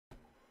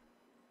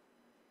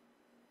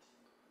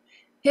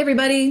Hey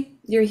everybody,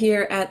 you're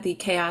here at the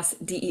CHAOSS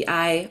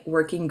DEI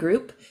working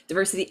group,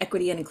 Diversity,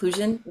 Equity, and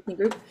Inclusion working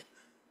group.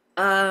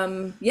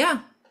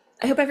 Yeah,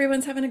 I hope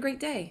everyone's having a great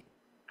day.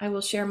 I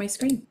will share my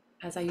screen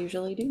as I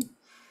usually do.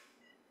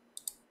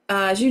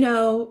 As you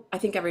know, I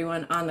think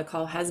everyone on the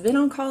call has been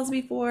on calls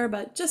before,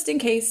 but just in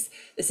case,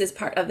 this is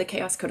part of the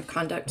CHAOSS Code of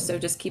Conduct, so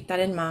just keep that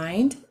in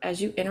mind as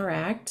you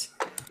interact.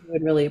 I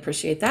would really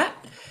appreciate that.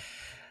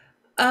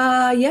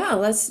 Yeah,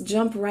 let's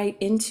jump right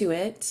into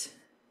it.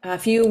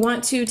 If you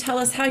want to tell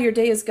us how your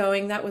day is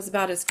going, that was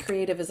about as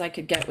creative as I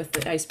could get with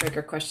the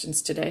icebreaker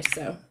questions today.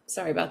 So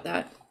sorry about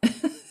that.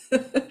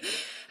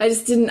 I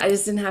just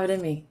didn't have it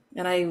in me.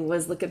 And I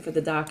was looking for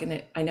the doc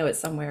and I know it's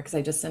somewhere because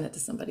I just sent it to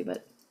somebody,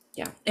 but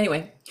yeah.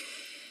 Anyway,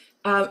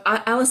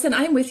 Allison,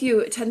 I'm with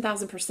you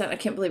 10,000%. I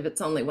can't believe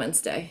it's only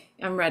Wednesday.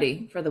 I'm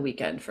ready for the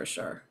weekend for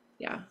sure.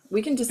 Yeah, Yep.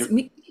 we can just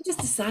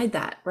decide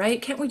that, right?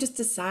 Can't we just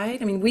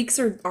decide? I mean, weeks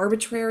are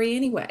arbitrary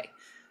anyway.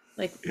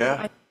 Like, I Yeah.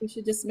 think we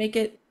should just make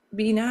it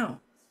be now.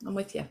 I'm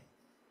with you.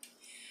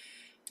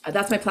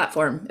 That's my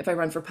platform. If I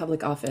run for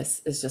public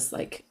office, is just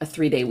like a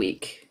 3-day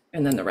week,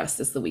 and then the rest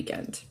is the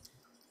weekend.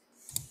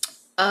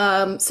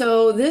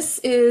 So this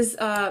is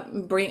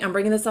I'm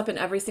bringing this up in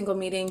every single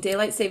meeting.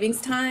 Daylight savings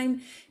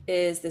time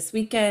is this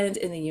weekend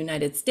in the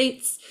United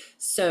States.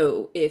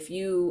 So if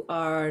you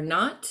are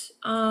not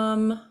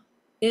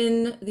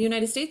in the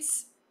United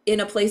States, in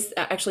a place,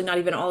 actually not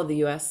even all of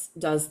the US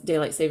does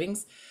daylight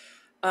savings.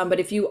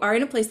 But if you are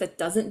in a place that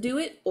doesn't do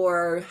it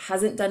or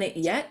hasn't done it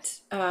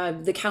yet,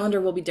 the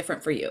calendar will be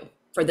different for you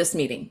for this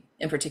meeting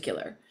in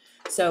particular.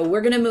 So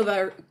we're going to move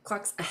our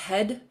clocks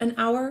ahead an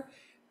hour,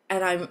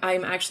 and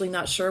I'm actually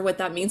not sure what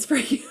that means for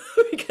you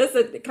because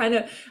it kind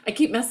of I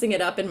keep messing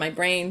it up in my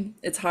brain.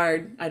 It's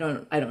hard. I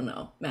don't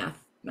know.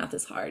 Math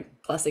is hard.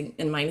 Plussing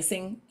and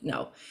minusing,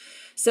 no.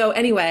 So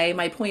anyway,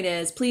 my point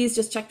is, please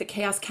just check the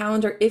CHAOSS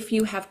calendar if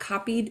you have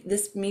copied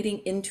this meeting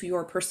into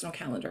your personal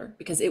calendar,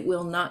 because it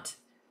will not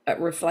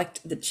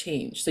reflect the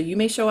change. So you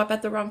may show up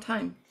at the wrong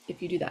time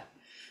if you do that.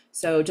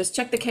 So just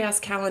check the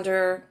CHAOSS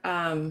calendar.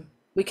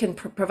 We can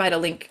provide a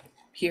link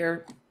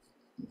here.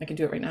 I can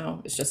do it right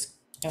now. It's just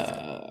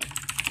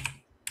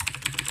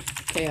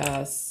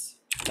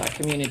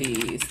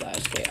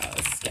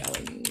chaos.community/chaos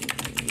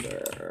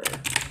calendar.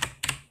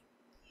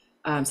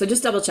 So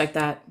just double check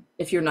that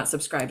if you're not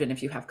subscribed and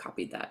if you have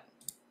copied that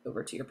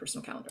over to your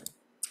personal calendar.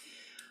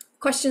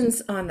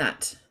 Questions on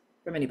that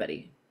from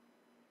anybody?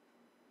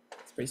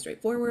 It's pretty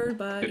straightforward,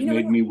 but you It never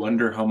made know. me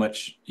wonder how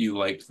much you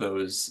liked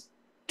those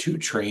two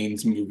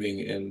trains moving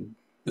in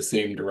the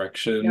same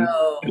direction at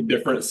No,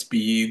 different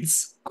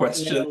speeds no,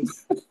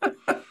 questions. no. I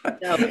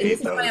And this hate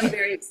is why I'm those.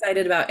 very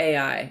excited about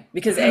AI,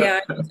 because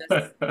AI will just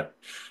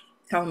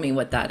tell me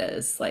what that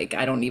is. Like,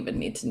 I don't even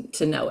need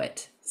to know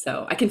it.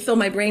 So I can fill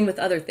my brain with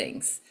other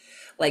things,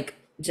 like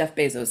Jeff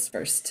Bezos'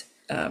 first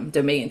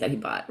domain that he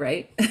bought,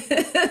 right?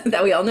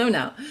 That we all know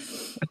now.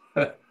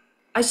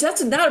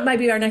 That might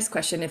be our next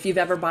question. If you've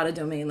ever bought a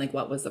domain, like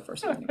what was the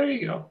first one? There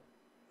you go.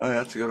 Oh, yeah,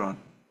 that's a good one.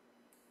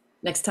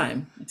 Next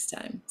time.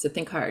 So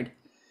think hard.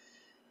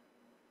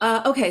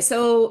 Okay,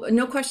 so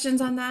no questions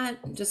on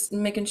that. Just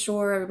making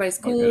sure everybody's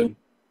Oh, cool. good.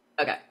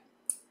 Okay.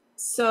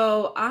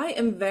 So I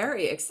am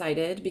very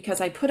excited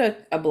because I put a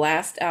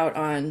blast out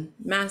on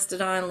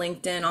Mastodon,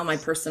 LinkedIn, all my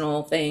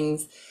personal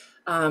things.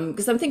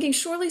 Because I'm thinking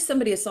surely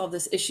somebody has solved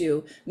this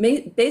issue.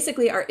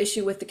 Basically, our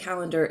issue with the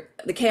calendar,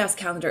 the CHAOSS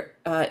calendar,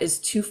 is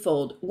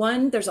twofold.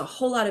 One, there's a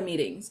whole lot of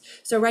meetings.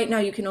 So right now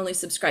you can only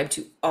subscribe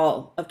to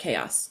all of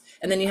CHAOSS.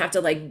 And then you have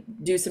to like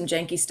do some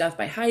janky stuff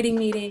by hiding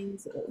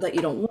meetings that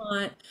you don't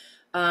want.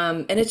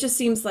 And it just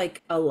seems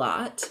like a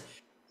lot.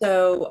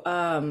 So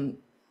I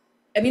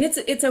mean,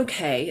 it's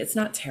okay. It's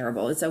not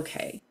terrible. It's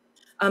okay.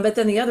 But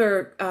then the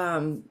other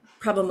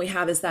problem we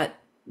have is that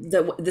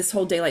this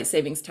whole daylight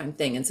savings time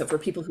thing. And so for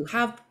people who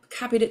have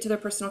copied it to their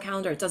personal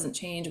calendar, it doesn't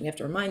change, and we have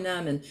to remind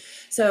them. And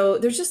so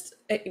there's just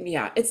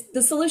yeah, it's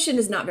the solution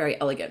is not very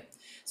elegant.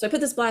 So I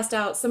put this blast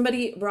out.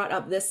 Somebody brought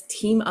up this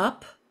team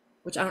up,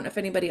 which I don't know if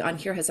anybody on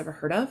here has ever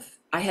heard of.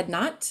 I had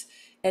not,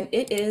 and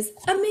it is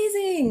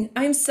amazing.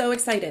 I'm so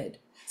excited.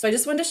 So I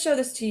just wanted to show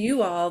this to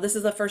you all. This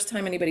is the first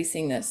time anybody's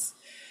seeing this.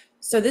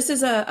 So this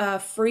is a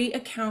free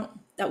account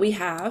that we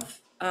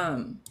have.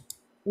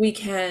 We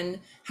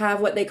can have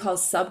what they call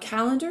sub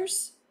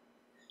calendars.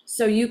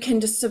 So you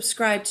can just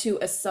subscribe to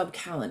a sub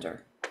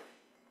calendar,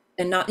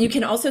 and not, you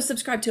can also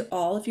subscribe to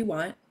all if you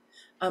want,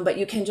 but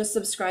you can just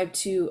subscribe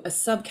to a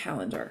sub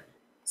calendar.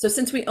 So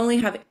since we only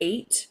have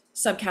 8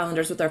 sub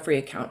calendars with our free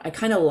account, I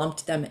kind of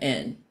lumped them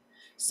in.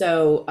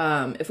 So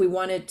if we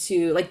wanted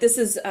to, like this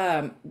is,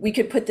 we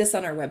could put this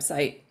on our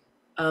website,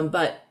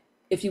 but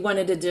if you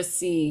wanted to just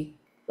see,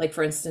 like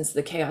for instance,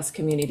 the CHAOSS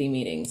community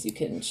meetings, you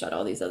can shut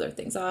all these other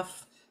things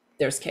off.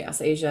 There's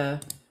CHAOSS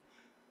Asia,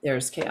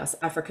 there's CHAOSS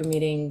Africa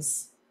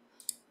meetings,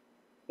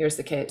 here's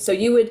the CHAOSS. So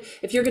you would,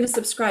 if you're going to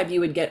subscribe, you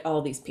would get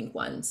all these pink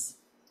ones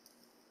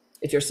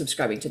if you're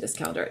subscribing to this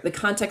calendar. The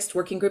context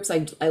working groups,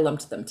 I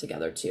lumped them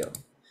together too.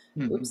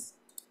 Mhm. Oops,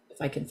 if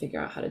I can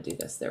figure out how to do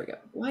this. There we go.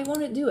 Why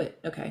won't it do it?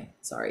 Okay,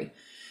 sorry.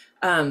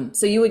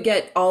 So you would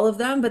get all of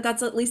them, but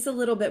that's at least a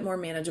little bit more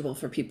manageable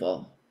for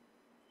people.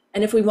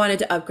 And if we wanted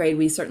to upgrade,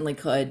 we certainly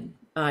could.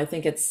 I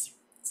think it's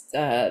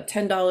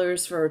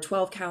 $10 for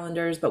 12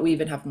 calendars, but we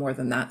even have more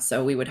than that.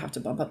 So we would have to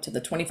bump up to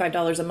the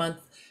 $25 a month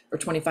or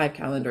 25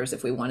 calendars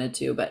if we wanted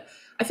to. But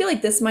I feel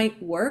like this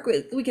might work.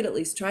 We could at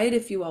least try it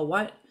if you all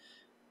want.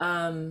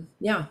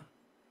 Yeah,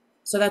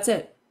 so that's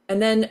it.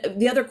 And then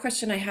the other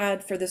question I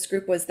had for this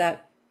group was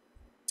that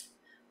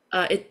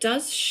it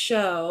does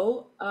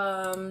show,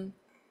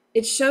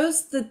 it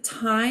shows the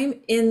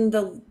time in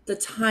the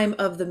time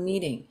of the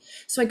meeting.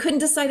 So I couldn't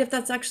decide if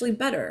that's actually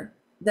better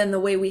than the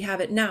way we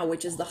have it now,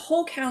 which is the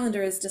whole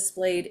calendar is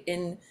displayed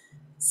in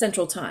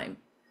Central Time.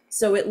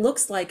 So it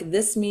looks like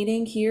this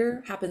meeting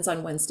here happens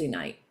on Wednesday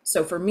night.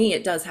 So for me,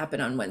 it does happen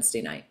on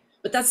Wednesday night.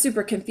 But that's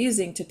super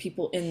confusing to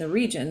people in the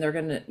region. They're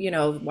gonna,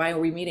 why are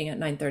we meeting at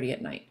 9:30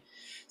 at night?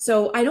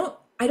 So I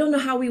don't know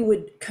how we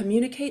would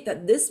communicate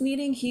that this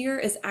meeting here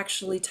is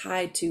actually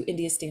tied to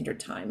India Standard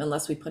Time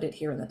unless we put it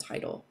here in the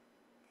title.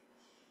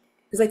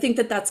 Because I think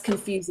that that's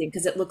confusing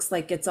because it looks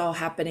like it's all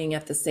happening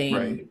at the same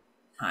Right.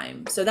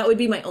 time. So that would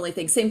be my only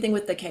thing. Same thing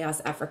with the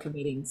CHAOSS Africa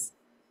meetings,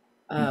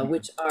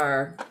 which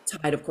are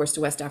tied, of course,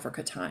 to West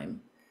Africa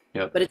time.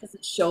 Yep. But it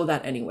doesn't show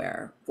that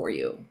anywhere for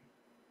you.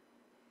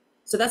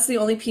 So that's the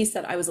only piece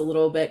that I was a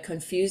little bit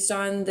confused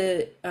on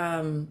the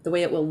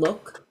way it will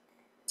look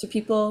to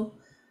people.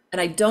 And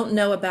I don't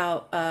know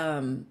about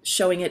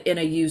showing it in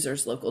a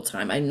user's local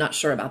time. I'm not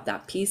sure about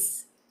that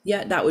piece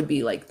yet. That would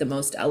be like the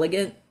most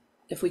elegant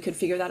if we could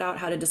figure that out,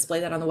 how to display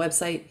that on the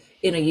website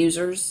in a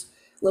user's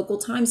local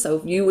time.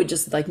 So you would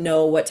just like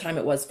know what time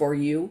it was for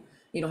you.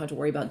 You don't have to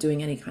worry about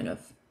doing any kind of,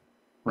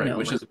 Right,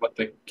 which is what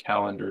the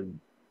calendar.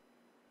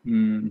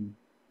 Mm,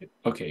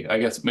 okay, I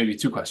guess maybe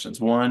two questions.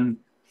 One,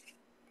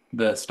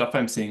 the stuff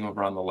I'm seeing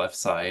over on the left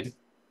side,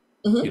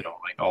 Mhm,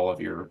 like all of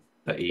the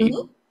eight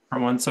mhm.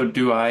 from one. So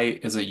do I,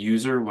 as a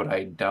user, would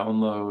I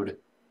download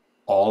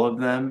all of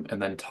them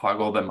and then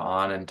toggle them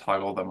on and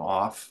toggle them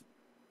off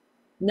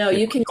No, in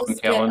you my can own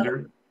just get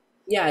calendar?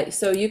 yeah,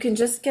 so you can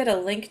just get a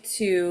link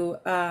to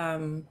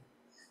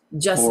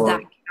just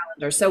that Or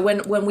calendar. So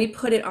when we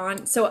put it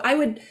on,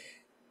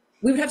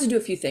 we would have to do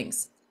a few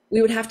things.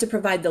 We would have to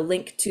provide the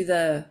link to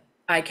the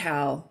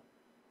iCal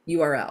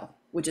URL,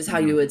 which is how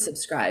you mm, would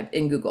subscribe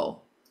in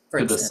Google, for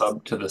instance,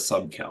 to the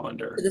sub to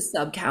calendar? the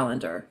sub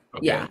calendar.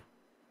 Yeah. Okay.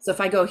 So if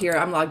I go here,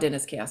 I'm logged in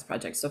as Chaos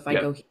Project. So if I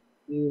Yep. go here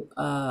to,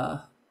 I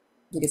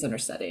think it's under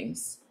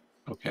settings.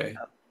 Okay.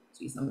 Oh,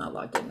 geez, I'm not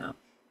logged in now.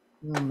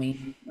 Oh,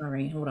 man. All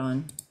right, hold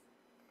on.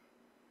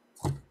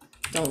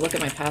 Don't look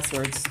at my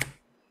passwords.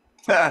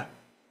 Ha,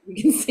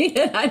 You can see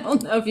it. I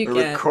don't know if you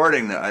we're can.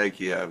 recording the.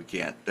 Yeah, we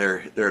can't.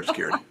 They're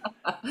obscured.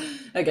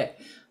 Okay.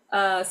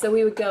 So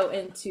we would go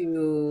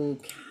into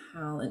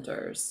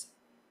calendars.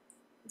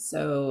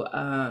 So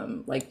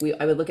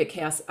I would look at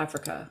Chaos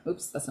Africa.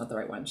 Oops, that's not the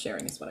right one.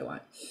 Sharing is what I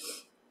want.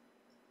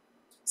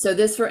 So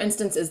this, for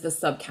instance, is the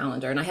sub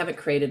calendar, and I haven't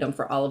created them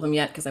for all of them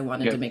yet because I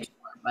wanted to Yep. make sure.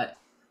 But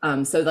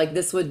so like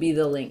this would be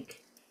the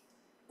link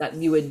that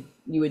you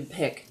would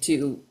pick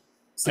to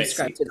I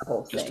subscribe see. to the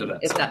whole Just to thing,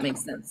 that if sub that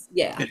makes calendar. sense.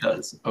 Yeah. It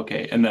does.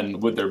 Okay. And then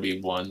would there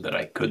be one that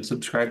I could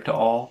subscribe to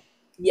all?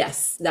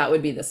 Yes, that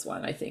would be this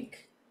one, I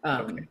think.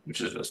 Okay.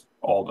 Which is just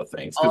all the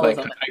things. Because All of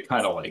them. I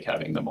kind of like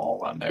having them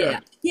all on Yeah. there.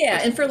 Yeah.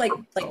 Just And for like for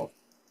myself.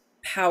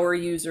 power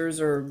users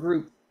or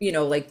group,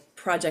 like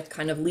project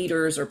kind of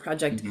leaders or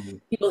project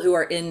Mhm. people who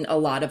are in a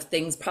lot of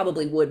things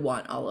probably would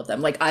want all of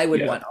them. Like I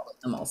would Yeah. want all of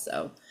them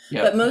also.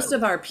 But Yep. most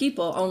of our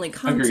people only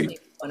come to Agreed. maybe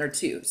one or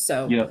two.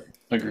 So Yep.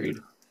 Agreed.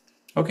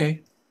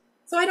 Okay.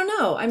 I don't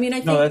know. I mean, I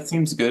No, think that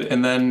seems good.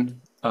 And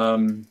then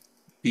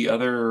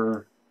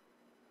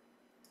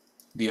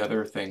the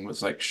other thing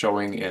was like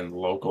showing in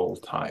local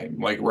time.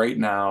 Like right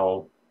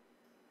now,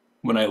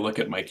 when I look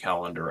at my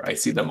calendar, I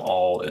see them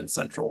all in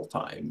Central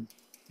Time.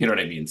 You know what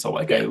I mean? So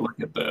like I yeah. look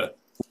at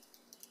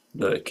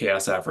the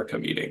Chaos Africa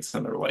meetings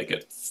and they're like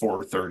at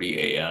 4:30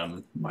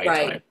 a.m. my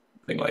Right. time,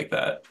 thing like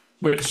that.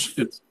 Which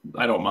it's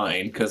I don't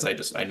mind because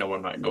I know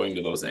I'm not going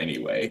to those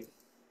anyway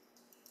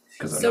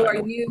because I'm So not are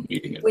going to you a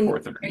meeting at when are you,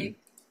 4:30.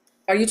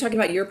 are you talking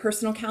about your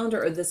personal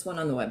calendar or this one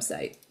on the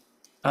website?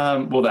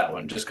 Well, that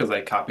one, just because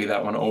I copy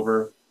that one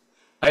over.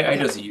 I Okay.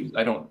 just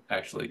I don't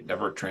actually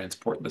ever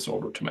transport this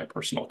over to my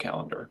personal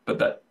calendar, but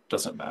that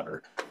doesn't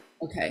matter.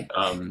 Okay.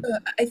 Um,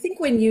 I think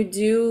when you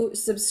do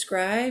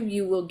subscribe,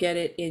 you will get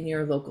it in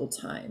your local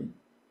time.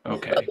 But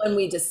okay. when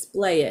we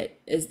display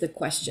it is the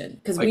question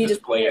because Like we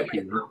display display it it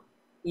right here. now.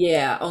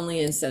 Yeah, only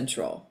in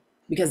Central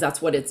because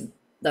that's what it's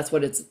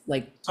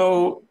like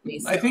So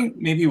based I on. think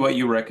maybe what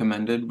you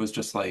recommended was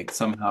just like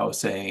somehow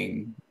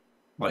saying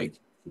like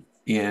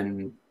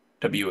in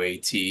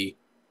WAT,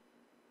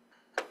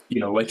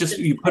 like In just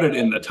the you put it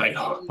in title. the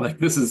title. Like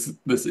this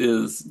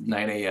is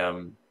 9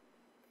 a.m.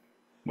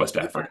 West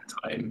Yeah, African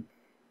time,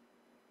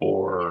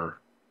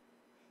 or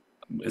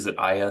is it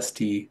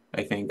IST,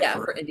 I think, yeah,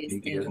 for for India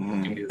India Standard.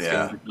 Mm, India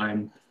yeah. Standard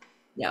Time.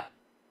 Yeah.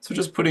 So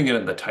just putting it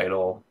in the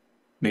title,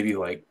 maybe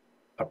like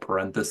a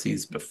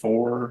parentheses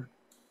before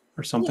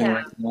or something Yeah.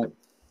 like that.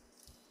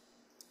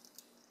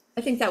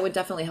 I think that would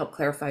definitely help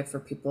clarify for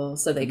people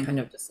so they kind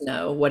of just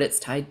know what it's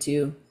tied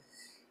to.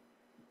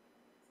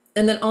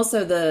 And then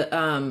also that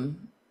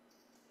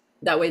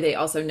way they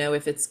also know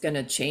if it's going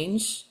to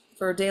change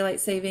for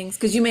daylight savings,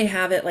 because you may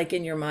have it like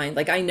in your mind,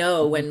 like I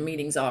know when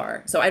meetings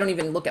are, so I don't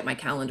even look at my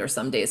calendar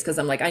some days because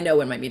I'm like, I know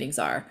when my meetings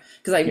are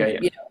because Yeah.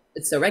 you know,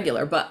 it's so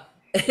regular. But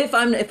if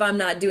I'm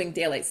not doing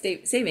daylight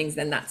savings,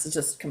 then that's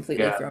just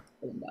completely Yeah. thrown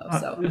out the window.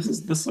 So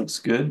This looks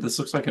good. This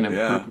looks like an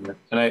Yeah. improvement.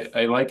 And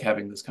I like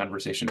having this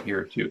conversation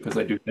here too, because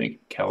I do think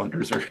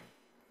calendars are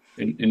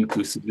an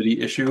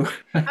inclusivity issue.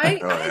 I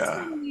Oh,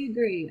 yeah. totally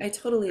agree. I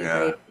totally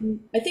Yeah. agree.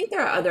 I think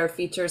there are other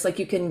features like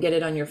you can get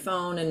it on your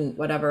phone and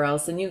whatever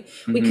else, and we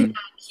can Mhm.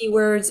 add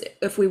keywords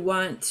if we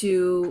want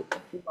to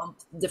lump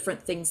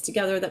different things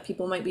together that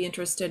people might be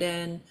interested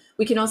in.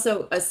 We can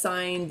also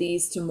assign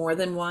these to more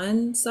than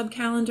one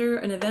sub-calendar,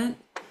 an event.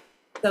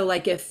 So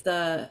like if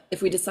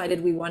we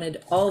decided we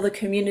wanted all the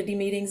community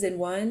meetings in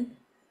one,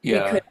 we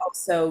Yeah. could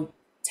also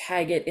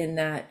tag it in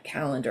that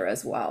calendar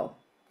as well.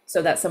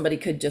 So that somebody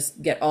could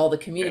just get all the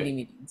community Okay.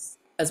 meetings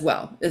as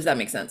well. Does that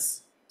make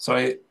sense?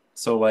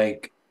 So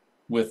like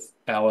with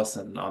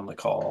Allison on the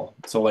call.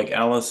 So like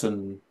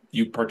Allison,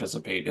 you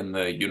participate in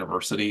the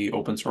university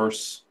open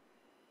source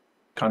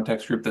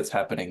context group that's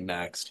happening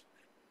next.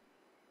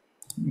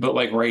 But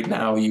like right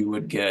now you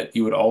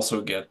would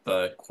also get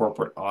the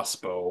corporate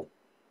OSPO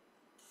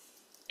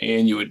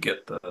and you would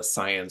get the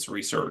science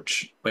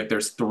research. Like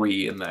there's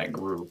three in that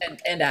group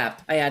And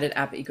app. I added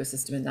app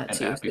ecosystem in that and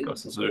too. app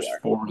ecosystem. So there's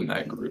Four. four in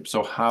that group.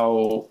 So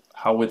how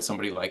would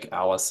somebody like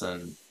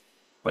Allison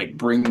like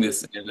bring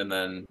this in and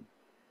then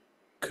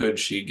could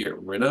she get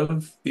rid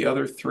of the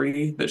other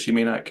three that she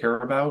may not care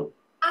about?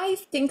 I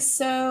think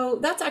so.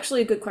 That's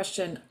actually a good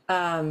question.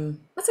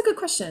 That's a good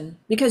question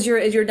because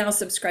you're now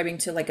subscribing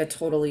to like a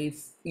totally,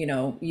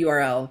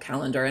 URL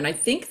calendar, and I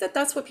think that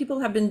that's what people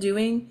have been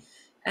doing,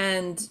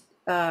 and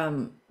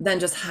then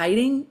just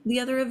hiding the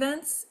other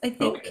events, I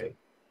think, Okay.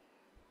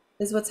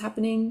 is what's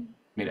happening.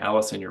 I mean,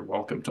 Allison, you're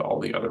welcome to all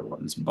the other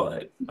ones,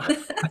 but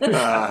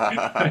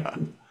I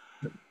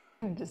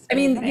just I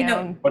mean, made my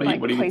own What do you-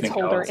 like what do you think,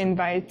 placeholder Allison?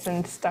 invites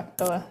and stuck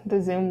the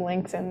Zoom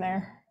links in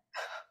there.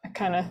 I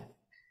kind of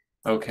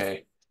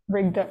okay.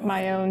 rigged up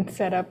my own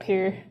setup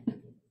here.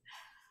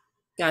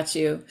 Got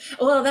you.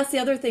 Well, that's the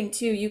other thing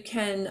too. You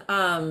can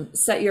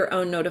set your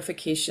own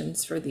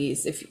notifications for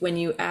these. If when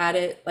you add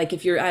it, like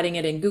if you're adding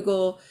it in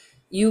Google,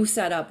 you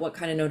set up what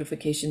kind of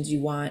notifications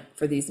you want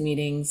for these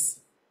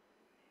meetings.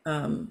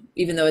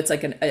 Even though it's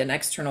like an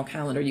external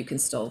calendar, you can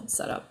still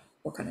set up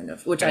what kind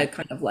of, which I Okay.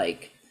 kind of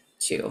like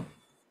too.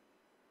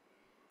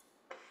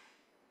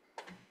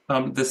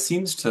 This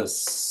seems to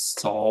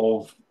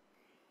solve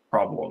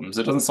problems.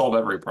 It doesn't solve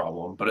every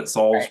problem, but it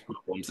solves Right.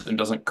 problems and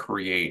doesn't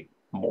create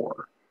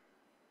more.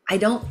 I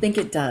don't think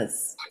it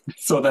does.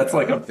 So that's No,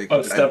 I like don't think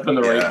a step in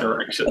the right yeah.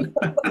 direction.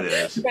 It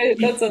is. Right,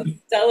 that's a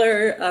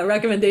stellar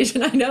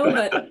recommendation, I know,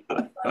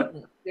 but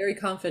very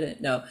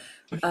confident. No,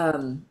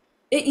 and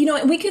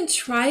we can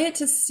try it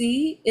to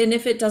see, and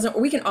if it doesn't,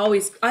 we can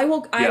always. I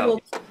Yeah. will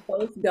keep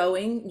both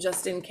going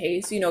just in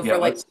case, Yeah, for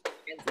like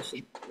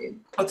transition period.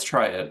 let's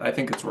try it. I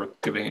think it's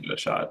worth giving it a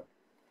shot.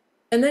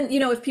 And then,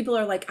 if people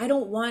are like, I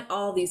don't want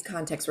all these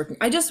contexts working,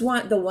 I just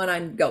want the one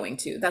I'm going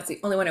to. That's the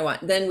only one I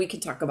want. Then we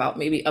can talk about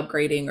maybe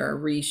upgrading or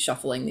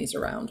reshuffling these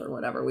around or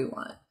whatever we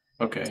want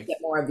to Okay. get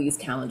more of these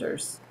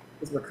calendars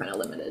because we're kind of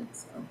limited.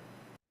 So.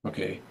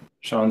 Okay.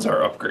 Sean's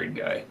our upgrade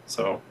guy.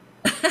 So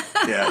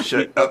Yeah,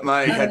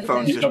 my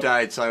headphones just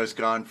died, so I was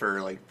gone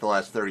for like the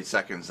last 30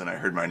 seconds, and I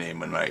heard my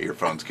name when my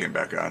earphones came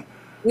back on.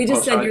 We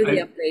just Well, said you're the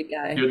Sean, upgrade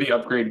guy. you're the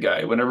upgrade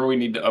guy. Whenever we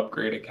need to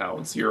upgrade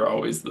accounts, you're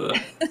always the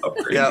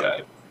upgrade Yep.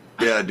 guy.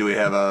 Yeah, do we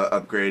have a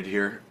upgrade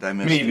here that I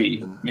missed?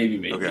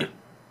 Maybe. Okay.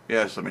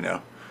 Yeah, just let me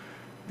know.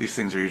 These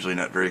things are usually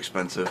not very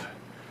expensive.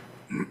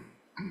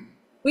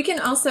 We can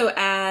also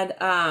add,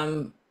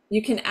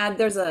 you can add,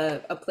 there's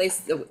a place,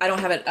 that I don't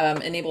have it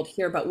enabled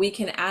here, but we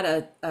can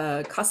add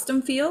a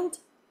custom field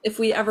if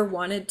we ever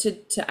wanted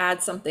to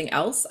add something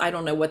else. I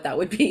don't know what that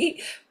would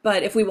be,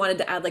 but if we wanted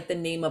to add like the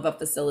name of a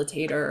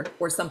facilitator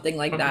or something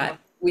like that,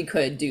 we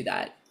could do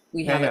that.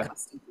 We have Yeah. a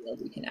custom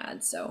field we can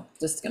add, so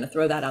just gonna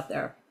throw that out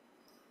there.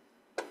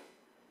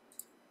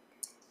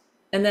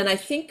 And then I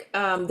think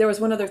there was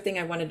one other thing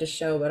I wanted to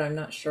show, but I'm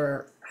not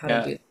sure how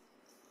to do it.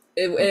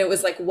 It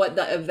was like what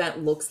the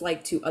event looks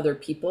like to other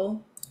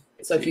people.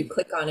 So if you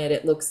click on it,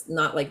 it looks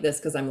not like this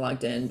because I'm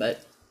logged in,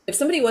 but if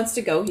somebody wants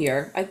to go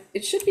here,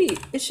 it should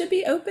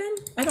be open.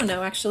 I don't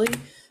know, actually.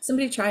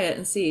 Somebody try it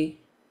and see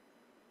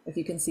if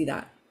you can see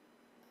that.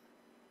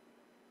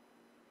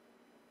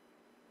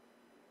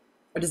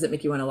 Or does it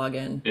make you want to log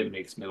in? It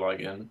makes me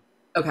log in.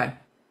 Okay.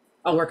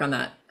 I'll work on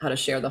that, how to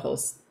share the whole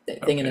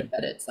thing and Okay.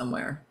 embed it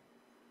somewhere.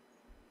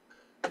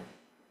 Let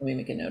me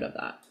make a note of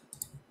that.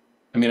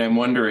 I mean, I'm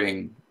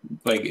wondering,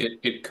 like,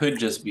 it could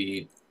just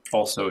be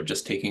also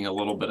just taking a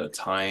little bit of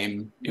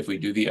time if we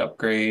do the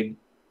upgrade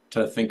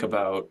to think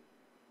about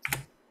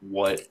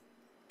what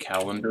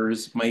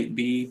calendars might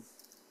be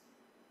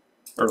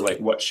or like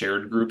what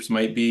shared groups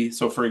might be.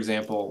 So for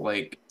example,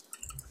 like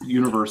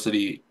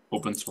university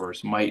open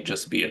source might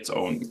just be its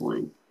own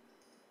group.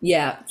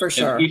 Yeah, for And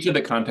sure. each of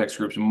the context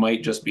groups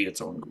might just be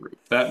its own group.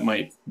 That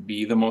might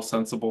be the most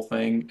sensible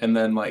thing. And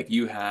then like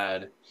you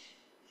had,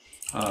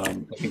 I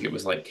think it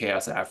was like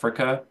Chaos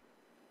Africa.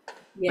 That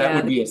Yeah.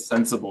 would be a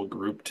sensible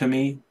group to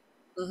me,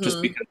 just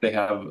Mhm. because they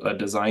have a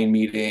design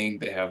meeting,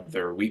 they have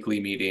their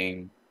weekly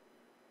meeting.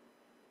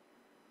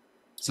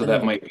 So And that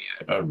then, might be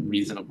a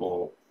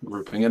reasonable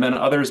grouping. And then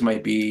others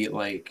might be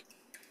like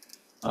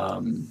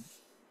um,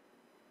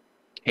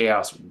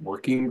 chaos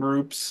working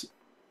groups,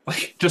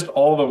 like just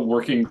all the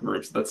working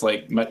groups. That's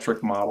like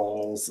metric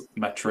models, true.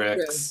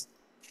 metrics,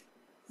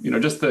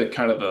 just the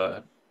kind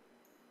of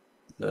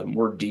the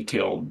more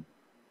detailed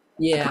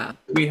Yeah.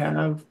 we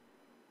have.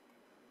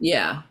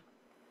 Yeah.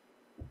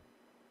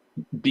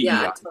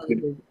 Yeah, I DEI totally could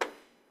agree.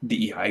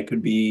 DEI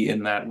could be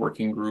in that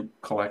working group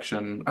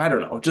collection. I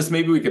don't know. Just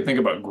maybe we could think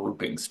about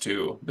groupings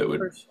too that would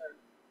For sure.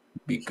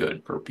 be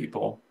good for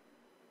people.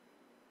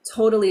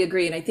 Totally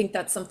agree. And I think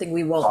that's something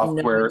we won't know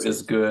Software until.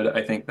 is good.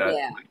 I think that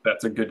Yeah.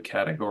 that's a good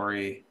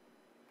category.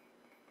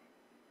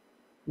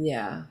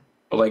 Yeah.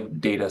 But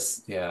like data,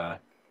 yeah.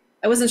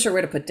 I wasn't sure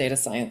where to put data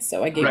science,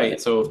 so I gave it Right. a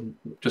So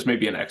just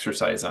maybe an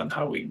exercise on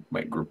how we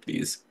might group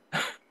these.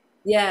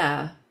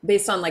 yeah,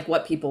 based on like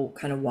what people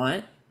kind of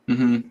want.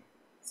 Hmm.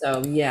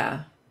 So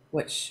yeah,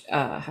 which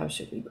how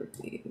should we group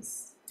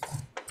these?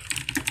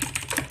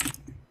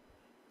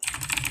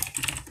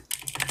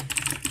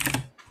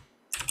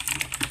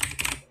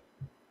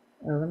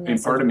 Let me I mean,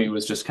 also part of me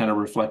was just kind of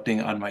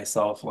reflecting on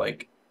myself,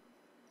 like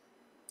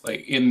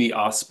in the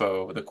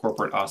OSPO, the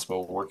corporate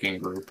OSPO working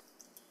group,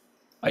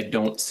 I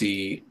don't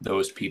see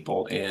those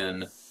people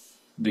in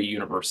the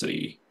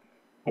university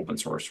open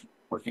source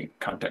working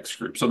context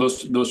group. So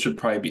those should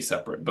probably be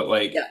separate. But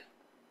like yeah,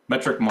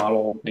 metric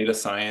model, data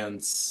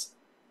science,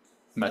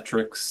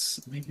 metrics,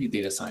 maybe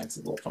data science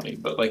is a little funny,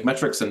 but like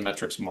metrics and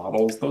metrics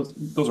models,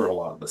 those are a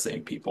lot of the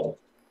same people.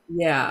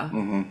 yeah,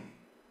 Hmm.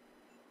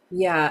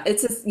 yeah.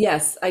 It's just,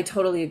 yes, I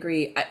totally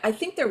agree. I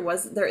think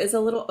there is a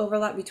little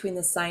overlap between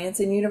the science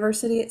and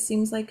university. It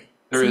seems like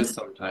There is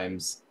sometimes,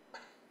 sometimes,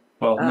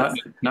 well, uh,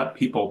 not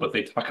people, but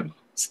they talk about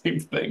the same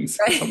things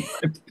right,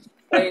 sometimes.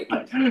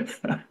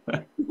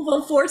 right.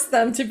 We'll force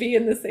them to be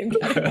in the same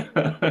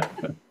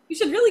category. You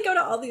should really go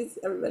to all these,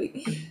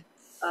 everybody.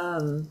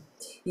 Um,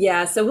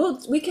 yeah, so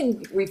we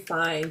can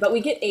refine, but we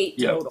get 8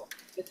 Yep. total.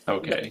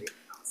 Okay.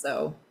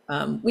 So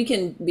we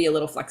can be a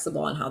little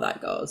flexible on how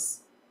that goes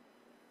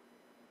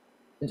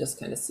and just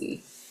kind of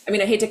see. I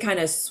mean, I hate to kind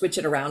of switch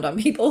it around on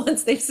people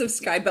once they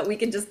subscribe, but we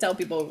can just tell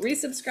people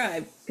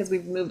resubscribe because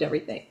we've moved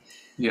everything.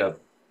 Yep.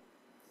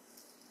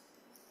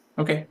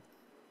 Okay.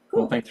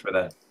 Well, Cool. thanks for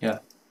that. Yeah.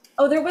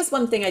 Oh, there was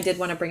one thing I did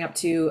want to bring up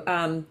too.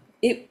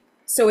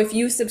 So if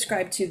you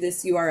subscribe to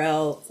this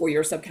URL for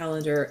your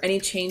subcalendar, any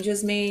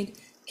changes made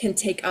can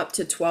take up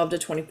to 12 to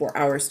 24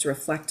 hours to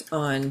reflect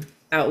on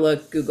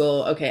Outlook,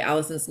 Google. Okay,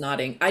 Allison's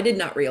nodding. I did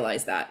not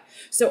realize that.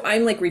 So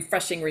I'm like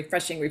refreshing.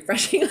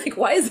 Like,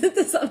 why isn't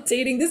this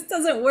updating? This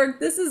doesn't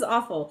work. This is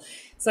awful.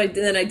 So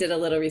then I did a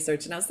little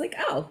research and I was like,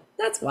 oh,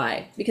 that's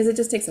why, because it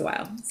just takes a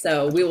while.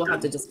 So we will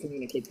have to just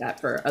communicate that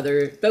for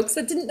other folks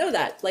that didn't know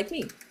that, like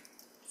me.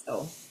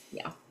 So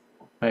yeah.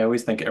 I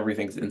always think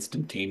everything's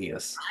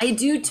instantaneous. I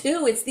do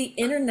too. It's the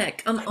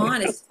internet. Come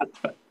on, it's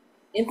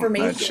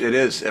information, It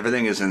is.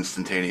 Everything is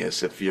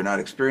instantaneous. If you're not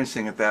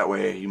experiencing it that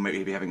way, you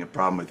might be having a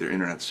problem with your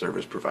internet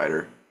service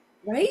provider.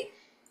 right?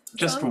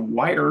 Just So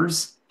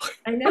wires.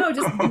 I know,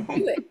 just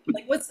do it.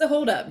 Like, what's the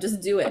holdup? Just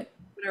do it.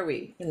 What are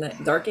we in the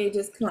dark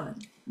ages? Come on,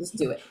 just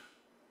do it.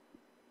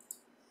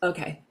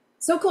 Okay.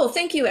 So cool.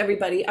 Thank you,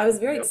 everybody. I was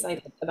very Yep.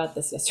 excited about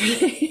this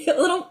yesterday. A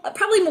little,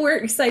 probably more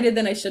excited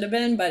than I should have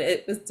been, but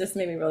it was just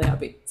made me really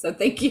happy. So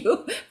thank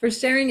you for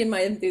sharing in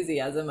my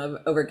enthusiasm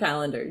over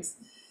calendars.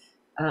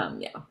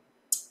 Yeah.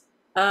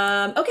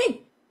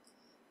 Okay.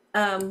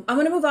 I'm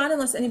going to move on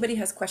unless anybody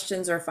has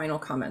questions or final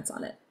comments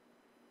on it.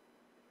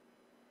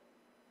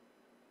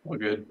 All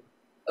good.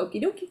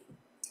 Okie dokie.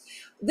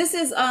 This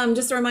is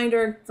just a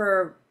reminder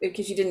for,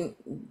 because you didn't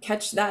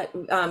catch that,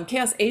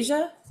 Chaos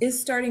Asia is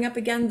starting up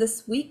again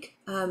this week.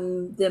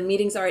 The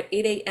meetings are at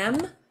 8 a.m.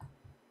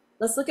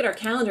 Let's look at our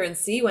calendar and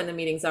see when the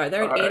meetings are.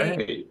 They're at 8 a.m.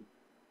 Hey.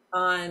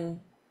 on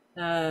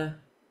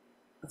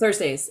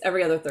Thursdays,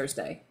 every other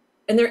Thursday.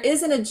 And there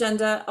is an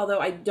agenda, although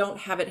I don't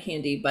have it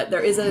handy, but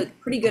there is a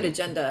pretty good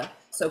agenda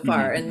so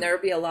far, and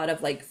there'll be a lot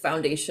of like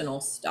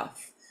foundational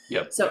stuff.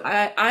 Yep. So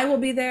I will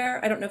be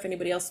there. I don't know if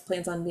anybody else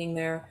plans on being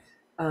there.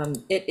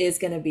 It is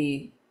going to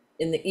be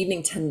in the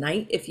evening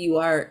tonight. If you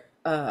are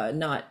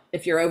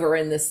if you're over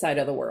in this side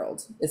of the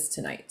world, it's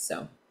tonight.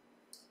 So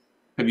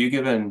Have you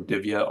given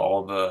Divya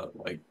all the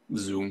like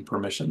Zoom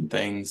permission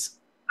things?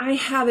 I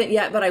haven't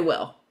yet, but I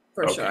will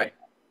for sure. Okay.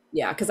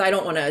 Yeah, because I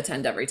don't want to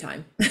attend every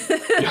time.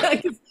 Yeah,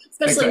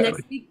 Especially exactly.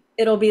 next week,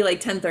 it'll be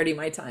like 10:30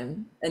 my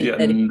time, and, Yeah,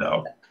 and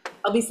no.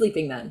 I'll be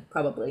sleeping then,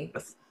 probably,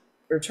 Yes.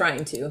 or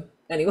trying to.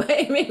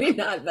 Anyway, maybe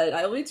not, but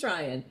I'll be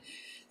trying.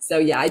 So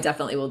yeah, I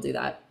definitely will do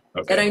that.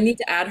 Okay. And I need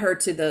to add her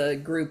to the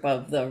group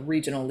of the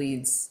regional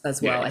leads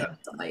as well. Yeah, I yeah.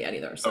 haven't done that yet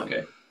either. So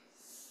Okay.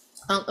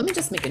 Let me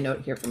just make a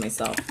note here for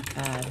myself.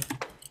 Add.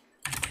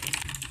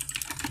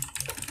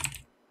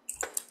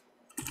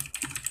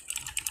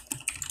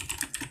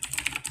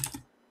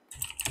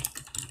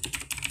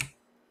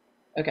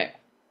 Okay.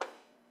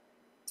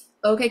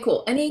 Okay,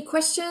 cool. Any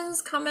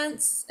questions,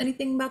 comments,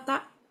 anything about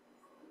that?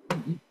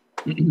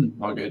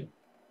 All good.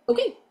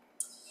 Okay.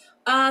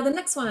 The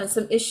next one is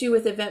some issue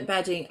with event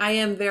badging. I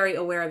am very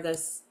aware of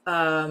this.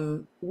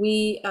 Oh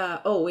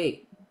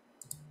wait,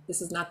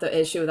 this is not the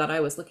issue that I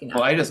was looking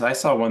Well, at. I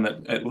saw one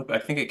that I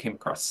think it came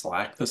across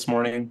Slack this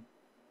morning.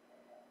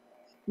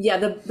 Yeah,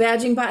 the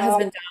badging bot has Um,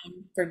 been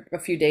down for a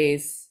few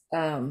days.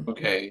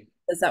 Okay.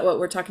 Is that what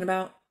we're talking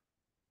about?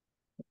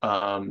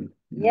 yes,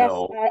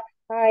 No.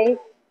 hi,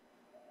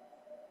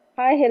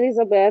 hi,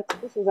 Elizabeth.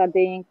 This is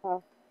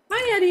Adeyinka.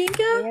 Hi, Can you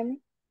Adinka. hear me?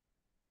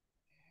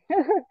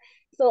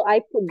 So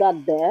I put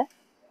that there.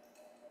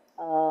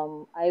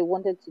 I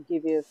wanted to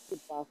give you a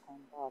feedback on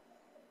that.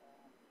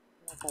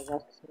 Enoch has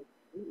asked me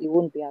to. He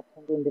won't be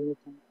attending the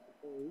meeting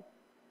today.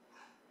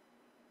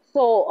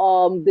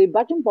 So the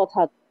badging bot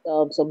had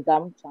some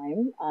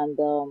downtime, and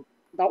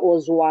that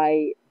was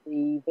why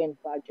the event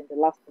badging, the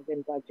last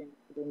event badging,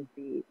 couldn't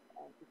be.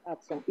 It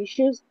had some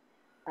issues,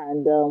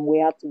 and we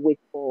had to wait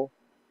for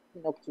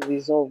Enoch to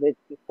resolve it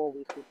before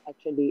we could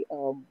actually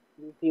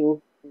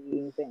review the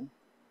event.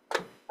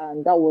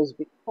 And that was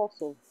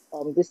because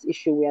of this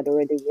issue we had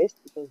already raised.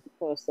 It was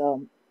because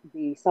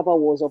the server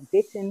was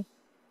updating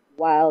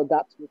while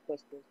that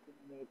request was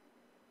being made.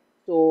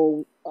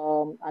 So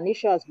an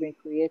issue has been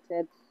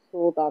created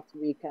so that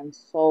we can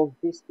solve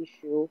this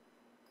issue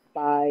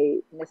by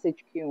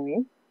message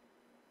queuing,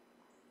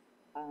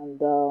 and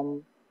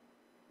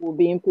we'll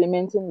be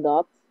implementing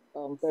that.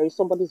 There is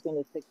somebody's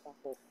going to take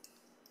that up.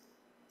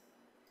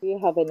 Do you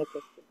have any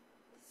questions?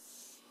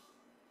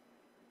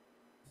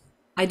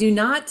 I do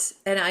not,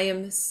 and I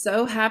am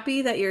so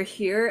happy that you're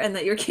here and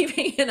that you're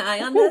keeping an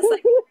eye on this. I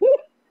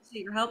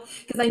appreciate your help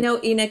because I know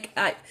Enoch.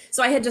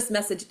 So I had just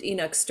messaged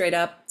Enoch straight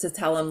up to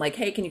tell him like,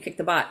 "Hey, can you kick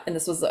the bot?" And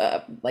this was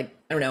like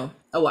I don't know,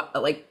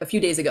 like a few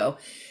days ago,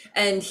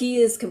 and he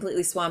is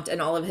completely swamped,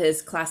 and all of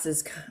his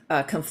classes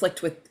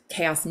conflict with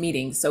CHAOSS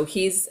meetings. So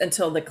he's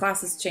until the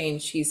classes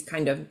change, he's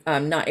kind of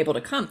not able to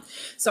come.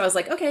 So I was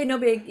like, okay, no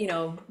big,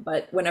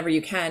 but whenever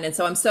you can. And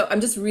so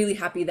I'm just really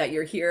happy that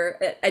you're here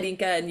at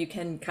Inca and you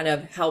can kind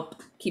of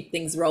help keep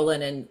things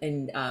rolling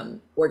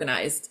and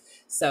organized.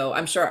 So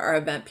I'm sure our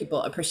event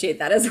people appreciate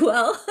that as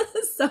well.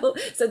 So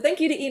thank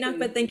you to Enoch,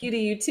 but thank you to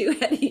you too,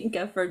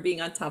 Inca, for being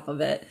on top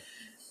of it.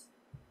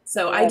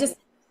 So I Yes. just,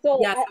 So,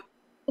 yeah,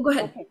 go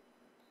ahead. okay.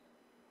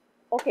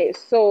 Okay.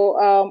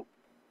 So,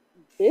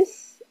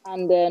 this,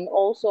 and then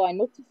also I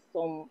noticed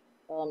some,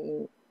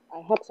 I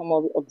had some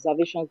of the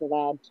observations that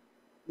I had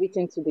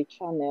written to the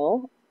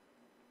channel.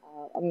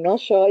 I'm not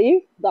sure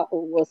if that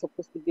was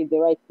supposed to be the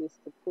right place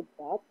to put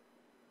that.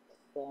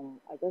 But,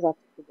 I just have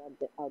to put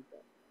that out there.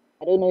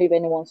 I don't know if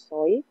anyone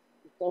saw it.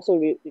 It's also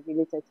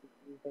related to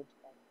the event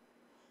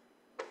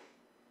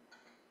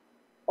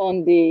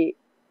on the,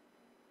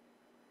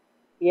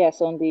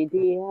 yes, on the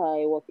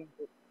DEI working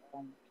group.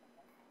 Channel.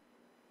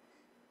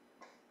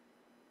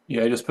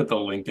 Yeah, I just put the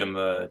link in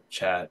the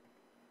chat.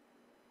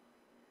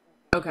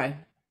 Okay.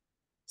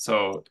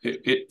 So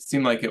it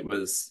seemed like it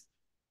was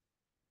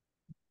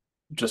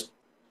just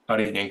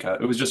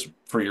Arinenka. It was just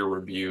for your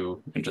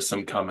review and just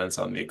some comments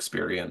on the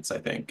experience, I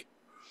think.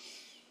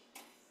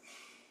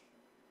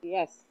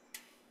 Yes.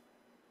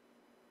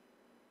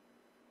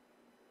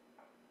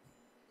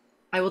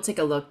 I will take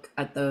a look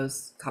at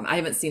those comments. I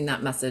haven't seen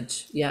that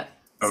message yet,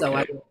 so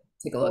I Okay. will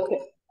take a look.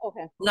 Okay.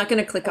 Okay. I'm not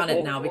going to click on it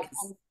Okay. now So,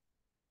 because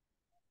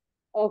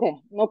okay,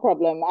 no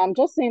problem. I'm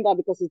just saying that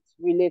because it's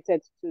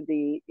related to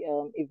the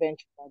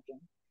event badging.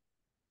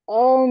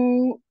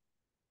 Um,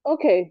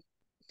 okay.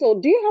 So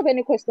do you have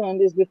any question on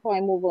this before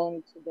I move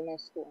on to the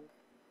next one?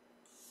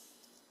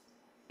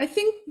 I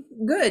think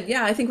good.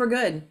 Yeah, I think we're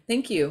good.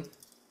 Thank you.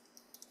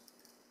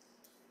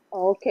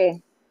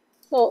 Okay.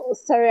 So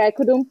sorry, I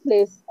couldn't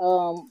place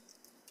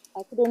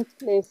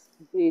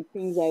the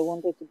things I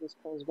wanted to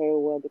discuss very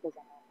well because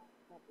I'm on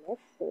a tablet,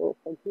 so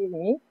forgive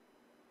me.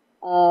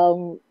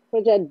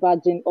 Project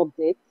badging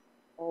update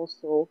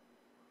also,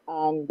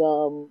 and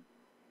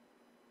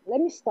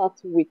let me start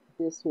with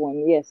this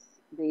one. Yes,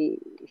 the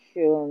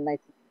issue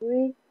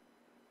 93.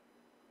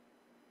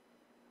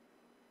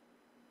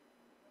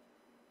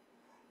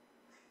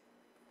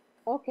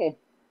 Okay,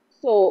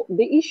 so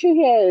the issue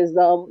here is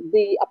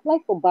the apply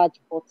for badge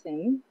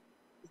button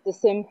is the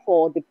same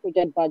for the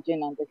project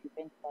badging and the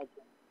event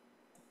badging.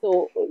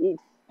 So it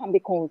can be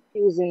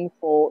confusing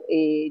for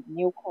a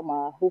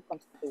newcomer who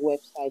comes to the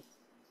website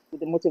with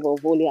the motive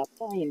of only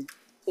applying.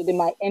 So they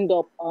might end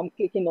up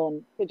clicking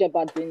on project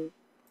badging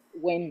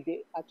when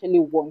they actually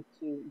want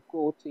to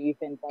go to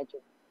event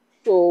badging.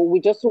 So we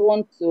just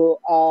want to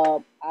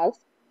ask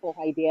for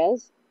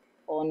ideas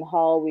on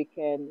how we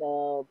can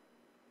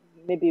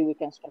maybe we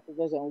can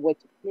strategize on where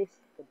to place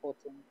the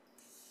button.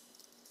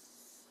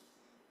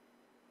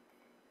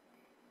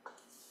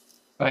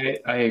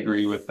 I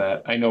agree with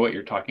that. I know what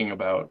you're talking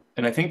about.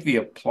 And I think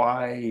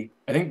I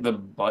think the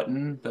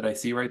button that I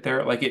see right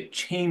there, like it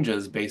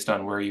changes based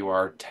on where you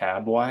are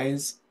tab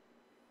wise.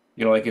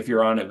 You know, like if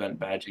you're on event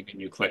badging and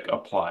you click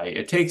apply,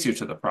 it takes you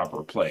to the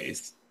proper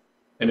place.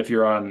 And if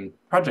you're on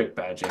project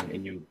badging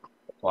and you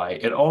apply,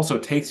 it also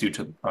takes you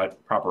to the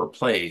proper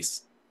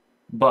place.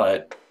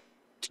 But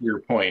to your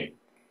point,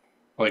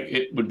 like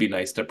it would be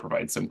nice to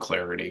provide some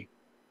clarity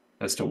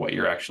as to what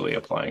you're actually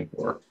applying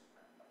for.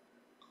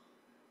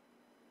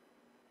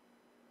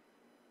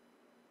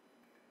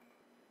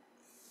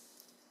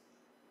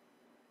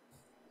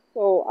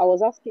 So I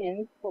was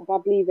asking,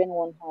 probably if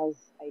anyone has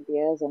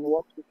ideas on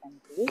what we can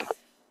do.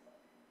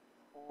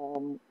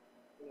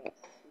 Yes,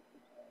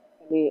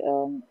 we could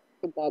actually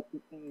put that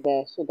in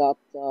there so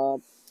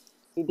that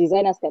the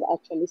designers can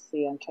actually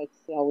see and try to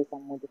see how we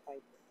can modify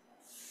it.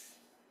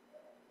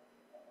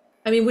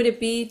 I mean, would it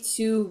be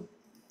too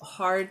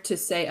hard to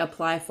say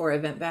apply for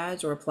event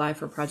badge or apply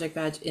for project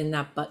badge in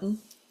that button?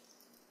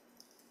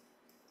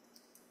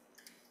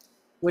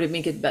 Would it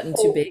make it button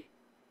too Oh, big?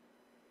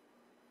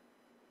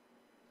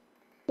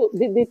 so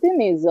the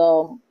thing is,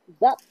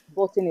 that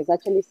button is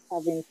actually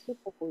serving two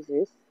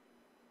purposes.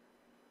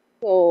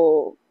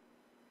 So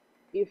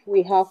if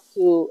we have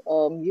to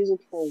use it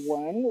for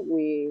one,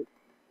 we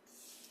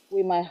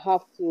might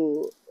have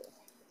to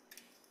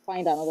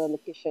find another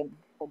location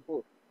for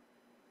both.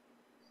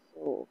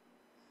 So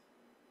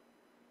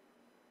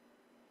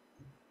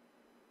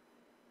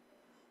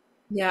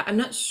Yeah, I'm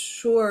not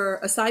sure,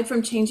 aside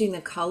from changing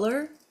the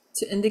color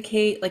to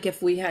indicate, like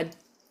if we had,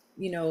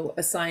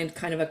 assigned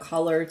kind of a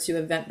color to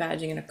event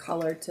badging and a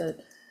color to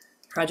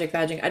project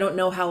badging, I don't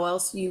know how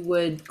else you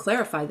would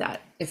clarify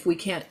that. If we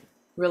can't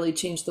really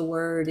change the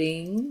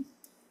wording,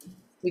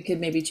 we could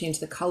maybe change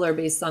the color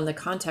based on the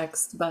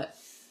context, but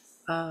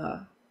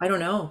I don't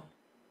know.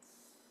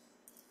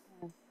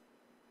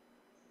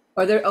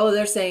 Or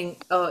they're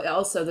saying,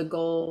 also the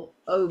goal,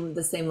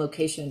 the same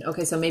location.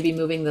 Okay, so maybe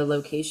moving the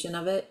location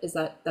of it,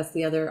 that's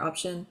the other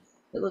option,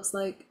 it looks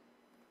like.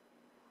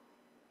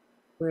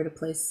 Where to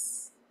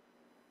place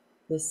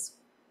this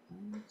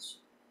badge.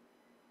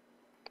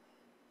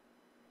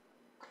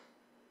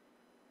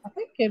 I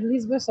think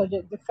Elizabeth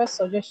the first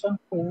suggestion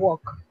could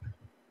work.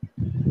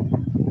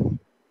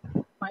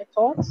 My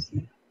thoughts,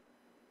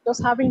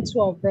 just having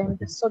two of them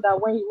so that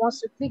when you want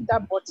to click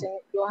that button,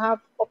 you'll have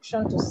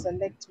option to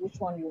select which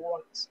one you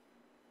want.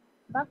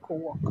 That could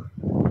work.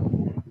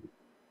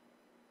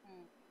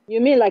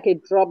 you mean like a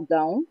drop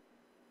down?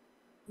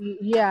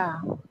 Yeah.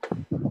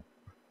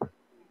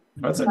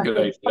 That's a Like good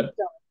a idea. drop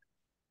down.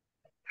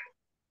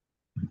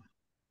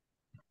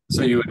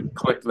 So you would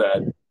click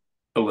that,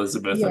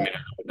 Elizabeth. I Yeah. mean,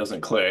 it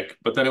doesn't click,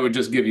 but then it would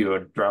just give you a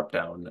drop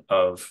down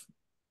of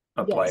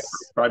apply for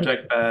Yes.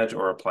 project badge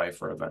or apply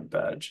for event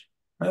badge.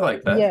 I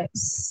like that.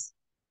 Yes.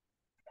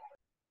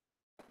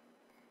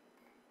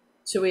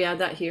 Should we add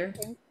that here?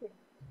 Thank you.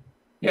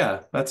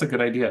 Yeah, that's a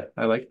good idea.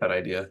 I like that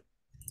idea.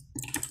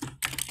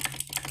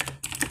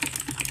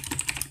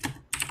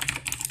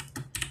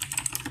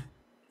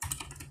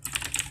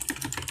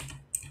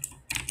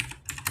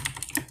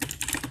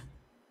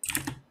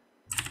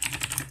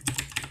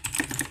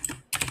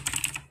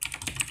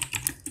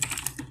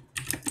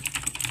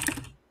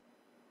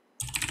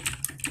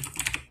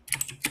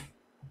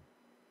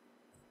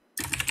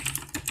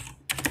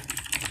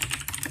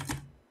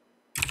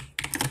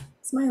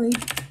 Smiley.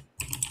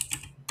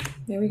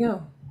 There we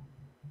go.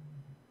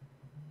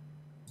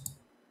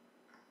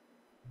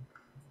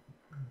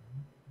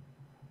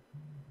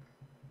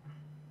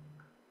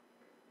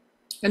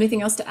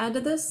 Anything else to add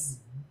to this?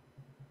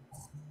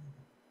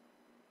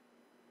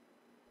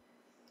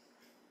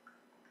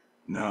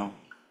 No.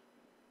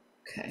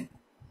 Okay.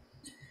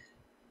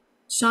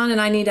 Sean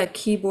and I need a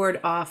keyboard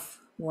off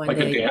one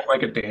day.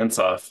 Like a dance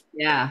off.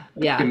 Yeah,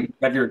 You yeah. can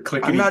have your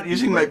clicky. I'm not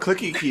using my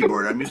clicky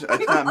keyboard. It's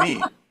not me.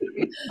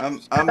 I'm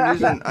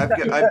using.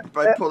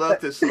 I pulled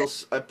out this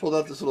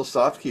little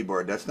soft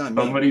keyboard. That's not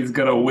me. Somebody's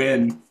gonna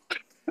win.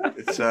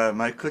 It's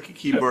my clicky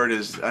keyboard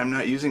is. I'm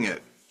not using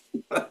it.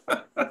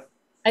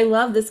 I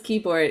love this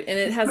keyboard, and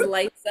it has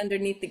lights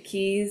underneath the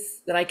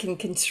keys that I can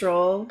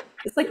control.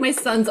 It's like my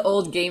son's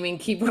old gaming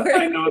keyboard.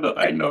 I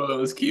know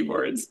those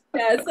keyboards.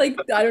 Yeah, it's like,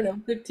 I don't know,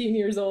 15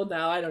 years old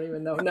now. I don't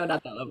even know. No,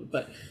 not that old,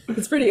 but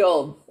it's pretty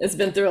old. It's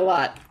been through a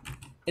lot.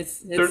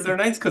 They're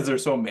nice because they're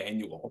so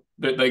manual.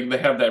 They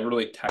have that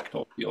really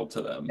tactile feel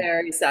to them.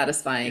 Very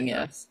satisfying,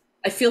 Yeah. yes.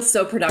 I feel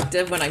so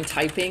productive when I'm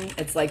typing.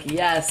 It's like,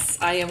 yes,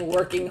 I am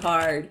working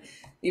hard,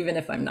 even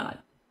if I'm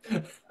not.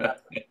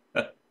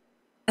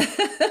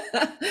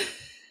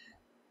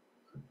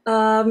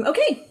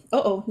 Okay.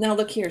 Uh-oh, now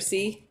look here,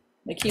 see?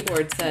 My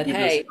keyboard said, You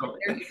hey, just-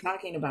 they're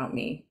talking about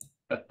me.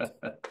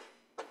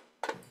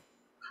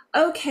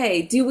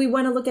 Okay, do we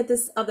want to look at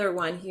this other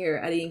one here,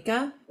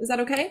 Arinka? Is that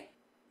okay?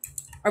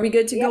 Are we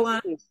good to go Yes,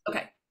 on? please.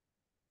 Okay.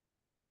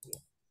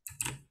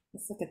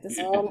 Let's look at this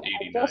It's one. I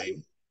 89. just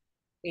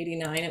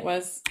 89 it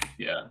was.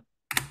 Yeah.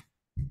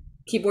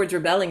 Keyboard's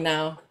rebelling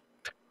now.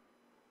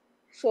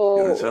 Doing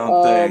so its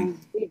own thing.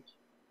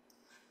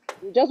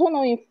 We just want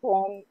to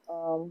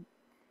inform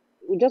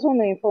we just want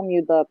to inform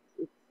you that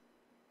it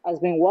has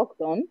been worked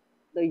on,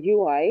 the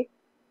UI,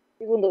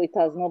 even though it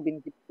has not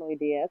been deployed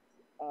yet.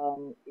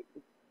 It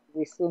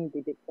will soon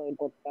be deployed,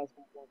 but it has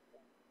been worked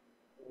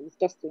on. It's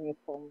just to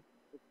inform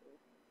people.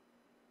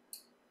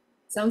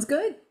 Sounds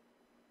good.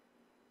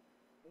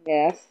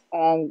 Yes,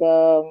 and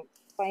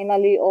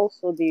finally,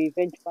 also the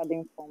veg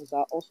padding forms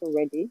are also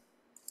ready.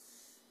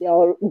 They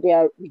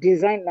are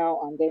designed now,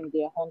 and then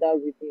they are under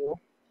review.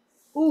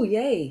 Ooh,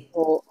 yay.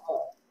 So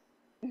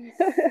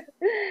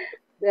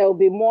there will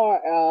be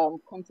more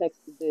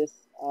context to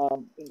this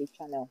in the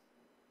channel.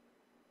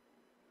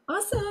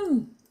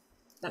 Awesome.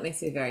 That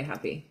makes me very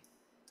happy.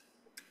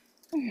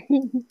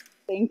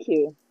 Thank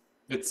you.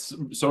 It's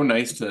so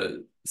nice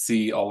to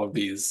see all of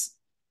these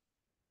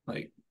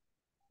like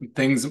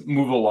things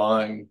move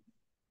along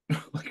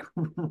like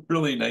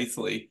really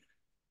nicely.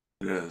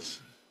 It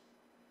is.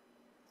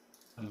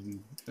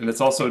 And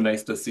it's also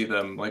nice to see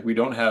them like we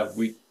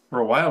for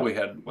a while we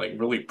had like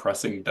really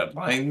pressing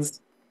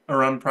deadlines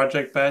around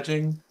project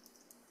badging,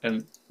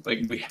 and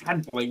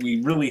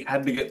we really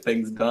had to get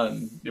things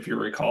done, if you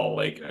recall,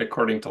 like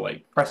according to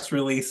like press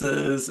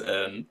releases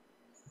and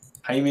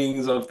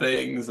timings of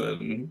things.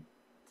 And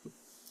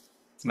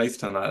it's nice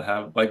to not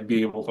have like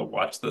be able to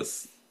watch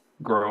this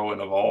grow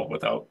and evolve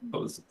without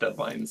those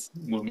deadlines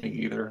looming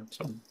either.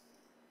 So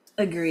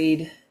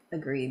Agreed.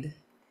 Agreed.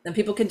 And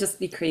people can just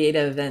be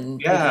creative and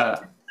take yeah,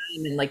 time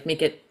and like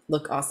make it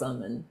look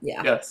awesome. And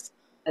yeah, yes.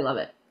 I love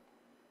it.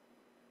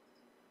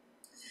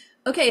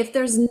 Okay, if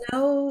there's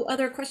no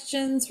other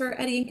questions for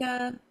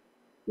Edinka,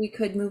 we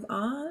could move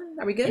on.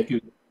 Are we Thank good?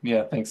 you.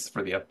 Yeah, thanks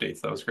for the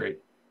updates. That was great.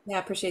 Yeah, I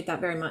appreciate that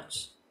very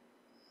much.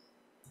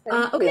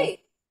 Thank you.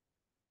 Okay,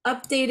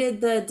 updated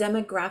the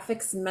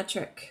demographics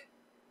metric.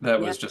 That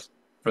Yeah. was just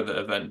for the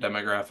event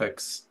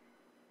demographics.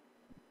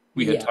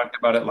 We had Yeah. talked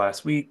about it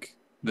last week,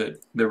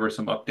 that there were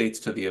some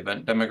updates to the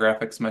event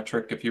demographics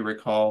metric, if you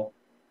recall,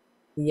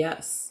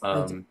 Yes.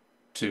 I do.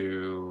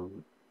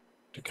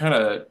 to kind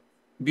of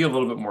be a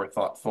little bit more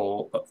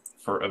thoughtful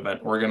for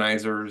event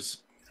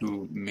organizers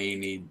who may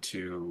need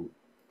to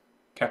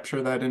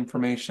capture that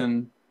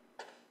information.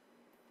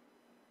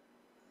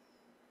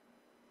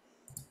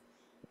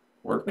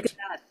 Look at Worked.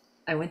 that.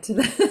 I went to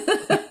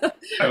the.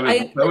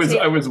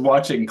 I was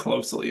watching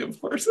closely,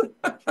 of course.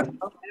 I don't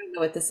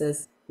know what this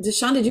is.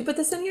 Sean, did you put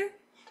this in here?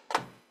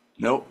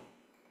 Nope.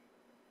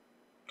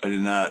 I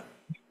did not.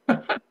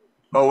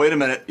 Oh, wait a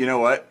minute. You know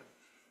what?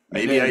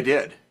 Maybe I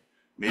did.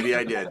 Maybe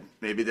I did.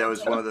 Maybe that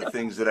was one of the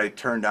things that I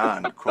turned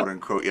on, quote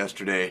unquote,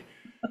 yesterday.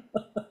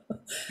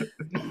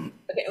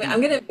 Okay,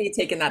 I'm gonna be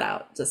taking that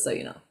out, just so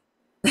you know.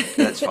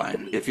 That's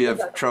fine. If you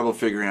have trouble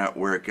figuring out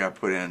where it got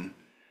put in,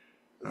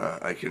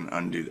 I can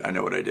undo. I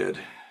know what I did.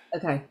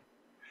 Okay.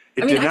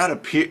 It did not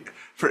appear.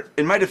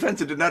 In my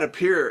defense, it did not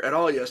appear at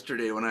all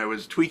yesterday when I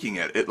was tweaking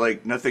it. It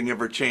like nothing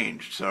ever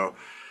changed. So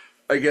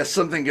I guess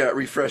something got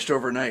refreshed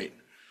overnight.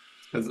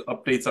 Because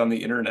updates on the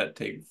internet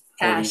take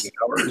Cache. 48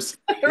 hours.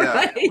 Yeah,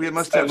 Right. we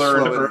must I have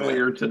learned slow internet.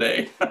 earlier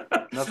today.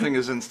 Nothing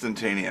is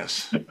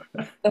instantaneous.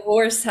 The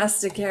horse has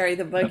to carry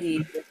the buggy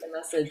with the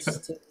message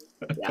to,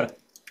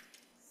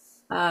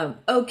 yeah.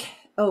 Okay.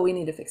 Oh, we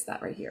need to fix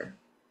that right here.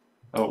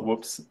 Oh,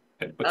 whoops.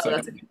 It looks Oh,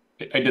 like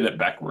that's I did it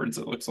backwards,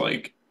 it looks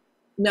like.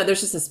 No,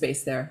 there's just a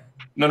space there.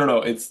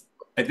 No.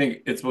 I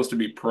think it's supposed to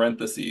be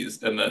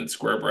parentheses and then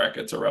square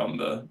brackets around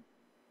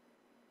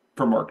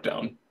for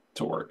markdown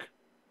to work.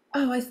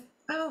 Oh,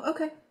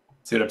 okay.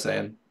 See what I'm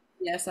saying?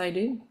 Yes, I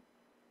do.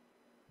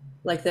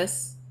 Like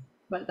this,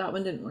 but that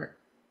one didn't work.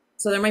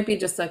 So there might be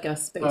just like a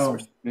space Oh, or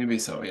maybe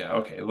so. Yeah.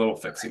 Okay. A little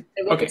fixing.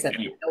 We'll Okay. fix it.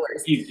 Anyway, No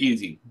worries.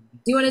 easy.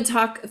 Do you want to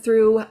talk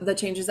through the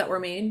changes that were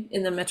made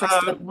in the metrics?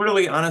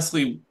 Really,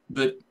 honestly,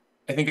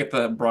 I think at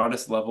the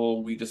broadest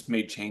level, we just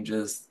made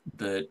changes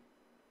that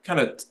kind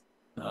of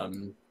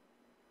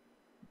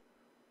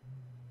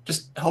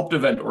just helped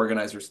event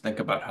organizers think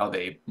about how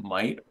they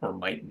might or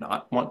might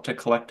not want to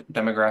collect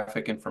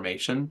demographic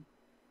information.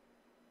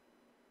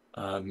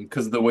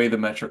 Because the way the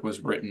metric was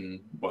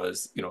written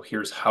was,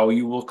 here's how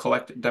you will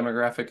collect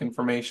demographic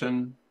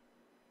information.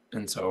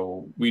 And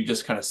so we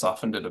just kind of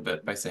softened it a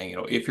bit by saying,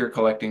 if you're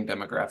collecting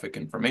demographic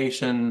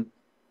information,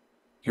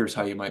 here's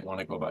how you might want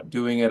to go about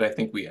doing it. I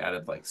think we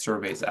added like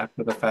surveys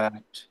after the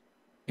fact,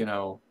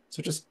 so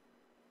just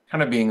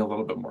kind of being a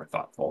little bit more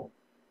thoughtful.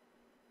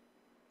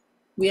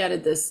 We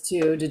added this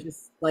too to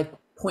just like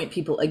point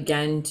people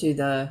again to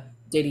the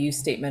data use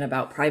statement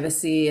about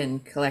privacy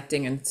and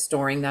collecting and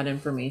storing that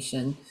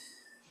information.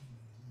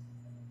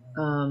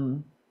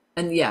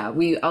 And yeah,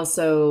 we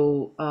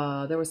also,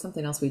 there was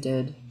something else we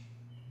did.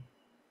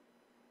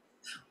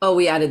 Oh,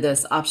 we added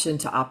this option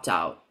to opt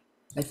out.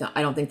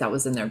 I don't think that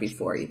was in there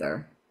before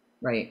either,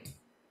 right?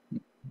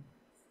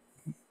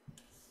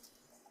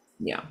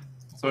 Yeah.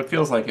 So it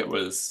feels like it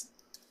was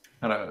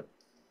kind of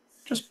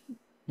just,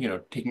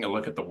 taking a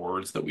look at the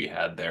words that we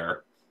had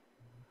there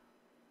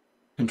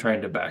and trying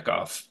to back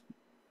off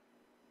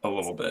a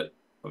little bit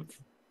of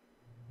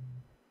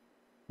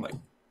like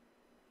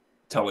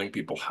telling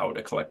people how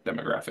to collect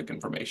demographic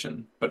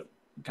information, but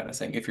kind of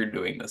saying, if you're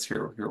doing this,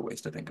 here are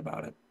ways to think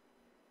about it.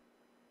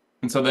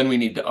 And so then we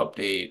need to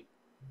update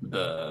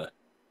the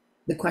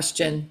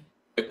question.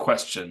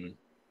 question.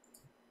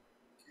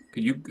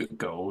 Could you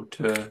go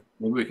to,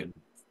 maybe we could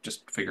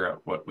just figure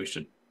out what we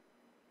should.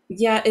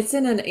 Yeah, it's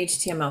in an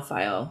HTML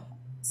file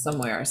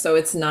somewhere, so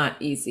it's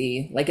not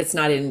easy. Like it's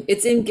in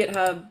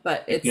GitHub,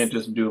 but You it's can't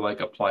just do like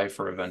apply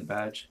for event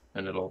badge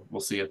and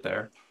we'll see it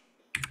there.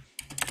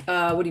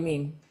 what do you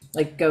mean?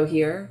 Like go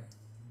here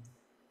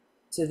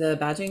to the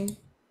badging?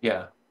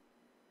 Yeah.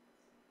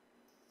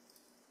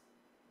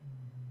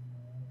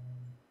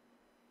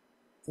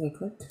 Did I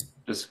click?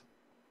 Just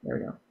There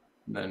we go.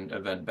 then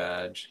event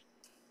badge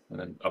and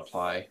then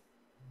apply.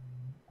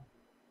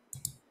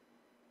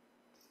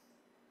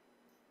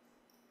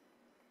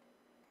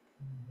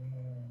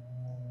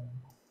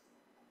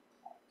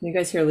 Can you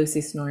guys hear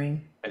Lucy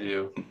snoring? I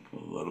do. A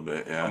little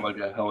bit, I'm yeah. like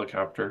a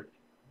helicopter.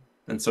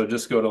 And so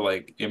just go to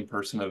like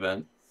in-person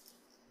event.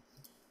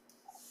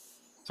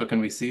 So can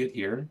we see it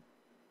here?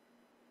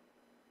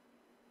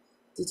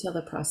 Detail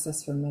the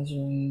process for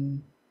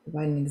measuring.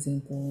 Provide an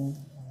example.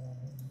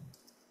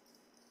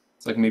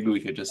 It's like maybe we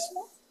could just,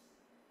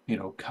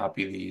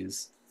 copy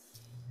these.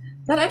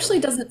 That actually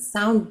doesn't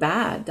sound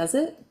bad, does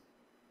it?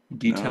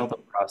 Detail No. the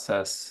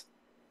process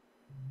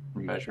for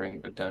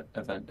measuring event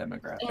Eh,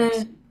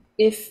 demographics.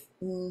 if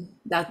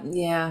that,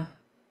 yeah.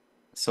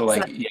 So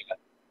like, yeah,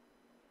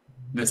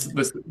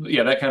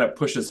 that kind of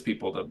pushes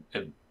people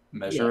to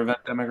measure Yeah. event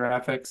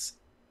demographics.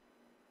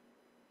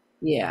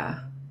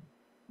 Yeah.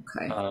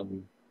 Okay.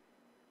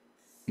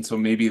 And so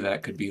maybe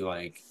that could be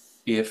like,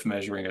 if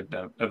measuring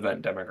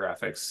event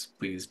demographics,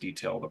 please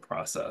detail the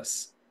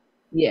process.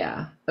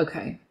 Yeah.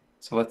 Okay.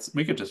 So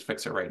we could just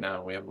fix it right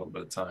now. We have a little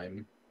bit of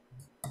time.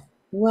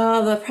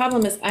 Well, the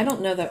problem is I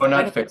don't know that. Or I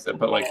not don't, fix it,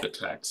 but like the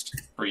text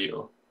for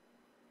you.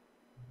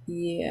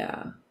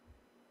 yeah.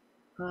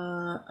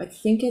 I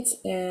think it's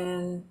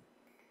in.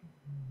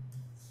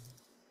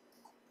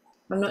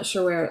 I'm not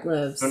sure where it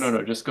lives.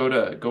 No. Just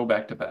go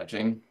back to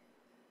badging.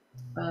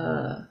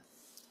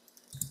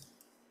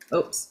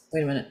 Oops.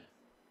 Wait a minute.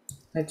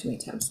 I have too many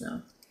tabs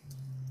now.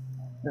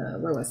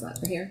 Where was that?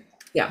 Right here?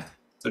 Yeah.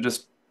 So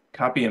just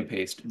copy and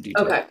paste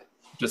detail. Okay.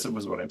 Just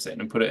was what I'm saying,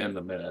 and put it in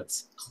the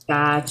minutes.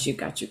 Got you.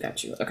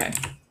 Okay.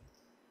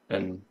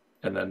 And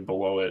then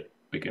below it,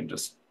 we can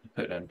just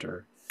hit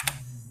enter.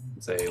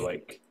 And say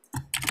like,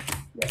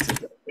 yes,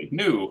 exactly.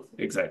 New,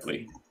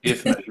 exactly.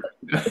 If measuring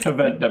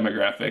event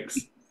demographics,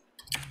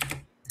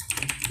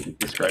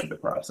 describe the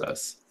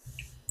process.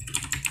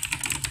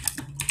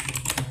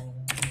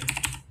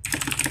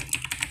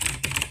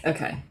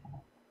 Okay.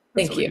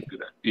 Thank you.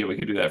 We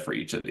could do that for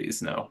each of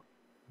these now.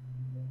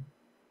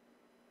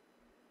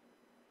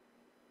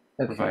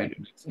 Okay. Provide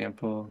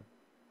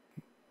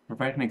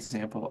an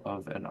example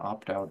of an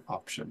opt-out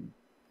option.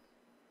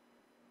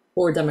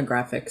 Or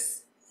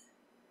demographics.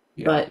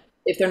 Yeah. But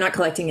if they're not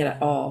collecting it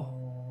at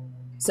all.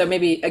 So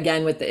maybe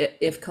again with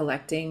the if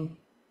collecting.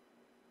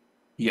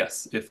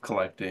 Yes, if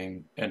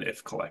collecting and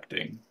if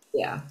collecting.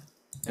 Yeah.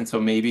 And so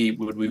maybe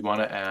would we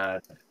want to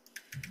add,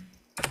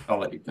 I'll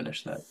let you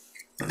finish that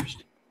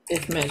first.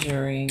 If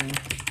measuring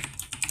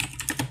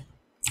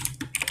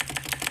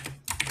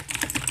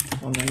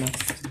on the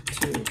next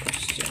two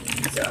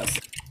questions. Yes.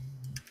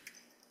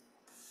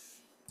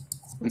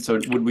 And so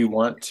would we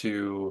want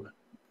to,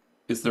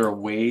 is there a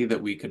way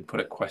that we could put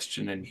a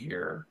question in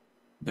here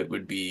that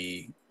would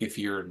be, if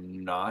you're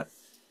not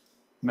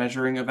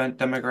measuring event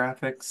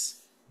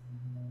demographics?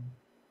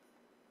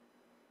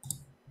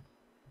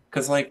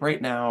 Because like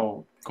right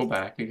now, go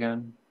back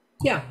again.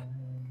 Yeah.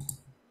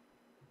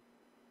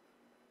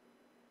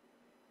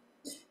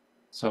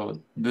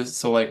 So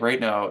like right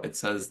now it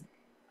says,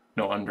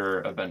 under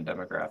event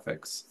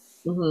demographics,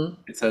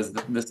 it says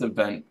that this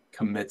event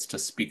commits to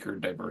speaker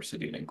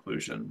diversity and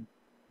inclusion.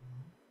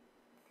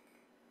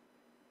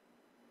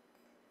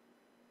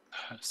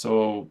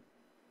 So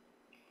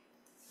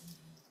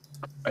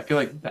I feel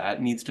like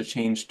that needs to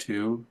change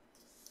too.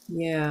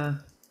 Yeah.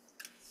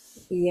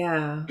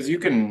 Yeah. Because you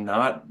can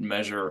not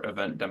measure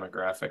event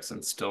demographics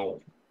and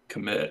still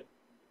commit.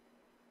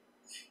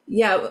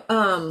 Yeah.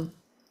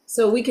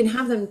 So we can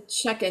have them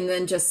check and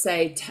then just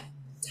say,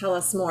 tell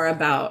us more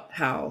about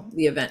how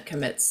the event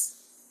commits.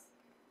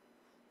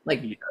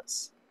 Like,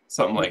 yes,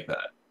 something like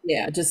that.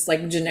 Yeah, just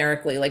like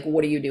generically, like,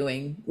 what are you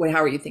doing?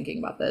 How are you thinking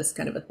about this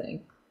kind of a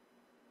thing?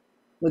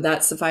 Would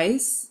that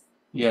suffice?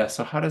 Yeah,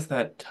 so how does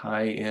that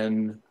tie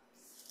in?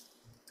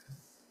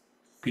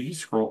 Could you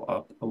scroll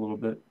up a little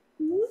bit?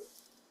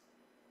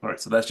 All right,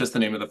 so that's just the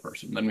name of the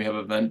person. Then we have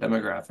event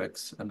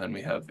demographics, and then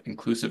we have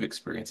inclusive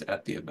experience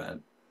at the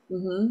event.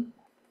 Code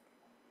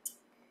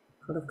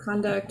of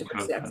conduct,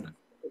 Code of conduct.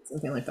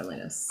 and family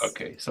friendliness.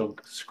 Okay, so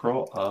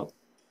scroll up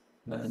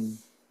then.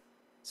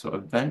 So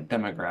event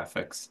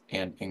demographics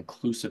and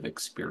inclusive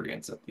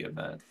experience at the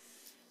event.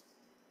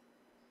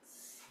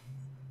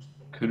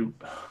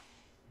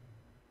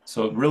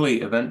 So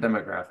really event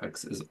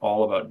demographics is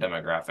all about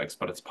demographics,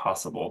 but it's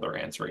possible they're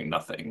answering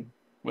nothing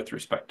with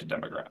respect to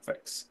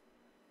demographics.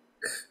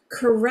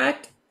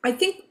 Correct. I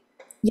think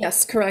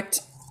Yes,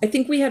 correct. I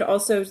think we had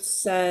also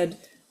said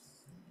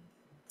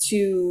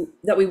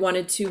that we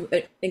wanted to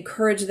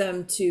encourage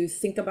them to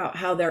think about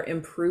how they're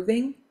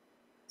improving.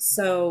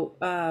 So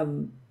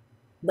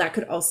that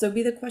could also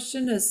be the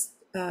question is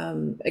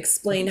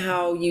explain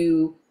how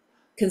you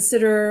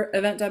consider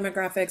event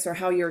demographics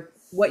or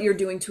what you're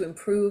doing to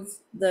improve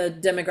the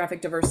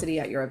demographic diversity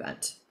at your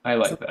event. I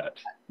like that.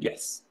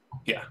 Yes.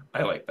 Yeah,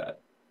 I like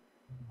that.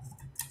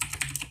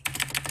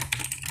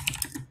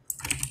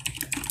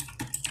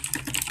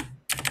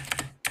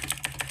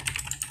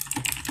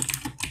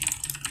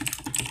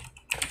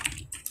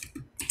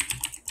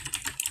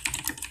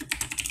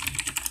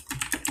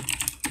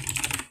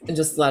 And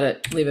just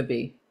leave it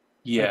be.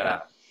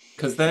 Yeah,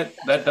 because that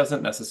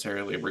doesn't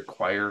necessarily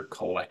require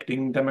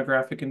collecting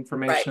demographic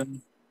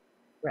information.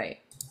 Right.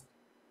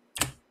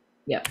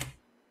 Yep.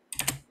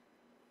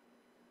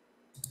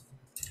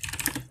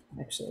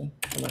 Actually,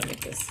 I'm gonna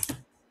make this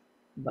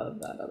above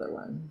that other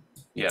one.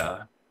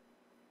 Yeah.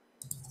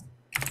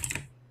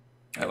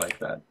 I like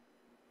that.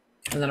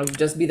 And that'll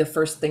just be the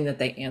first thing that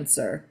they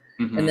answer.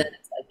 Mhm. And then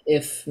it's like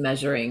if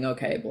measuring,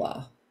 okay,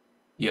 blah.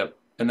 Yep.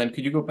 And then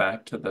could you go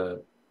back to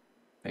the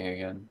thing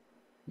again?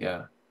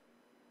 Yeah.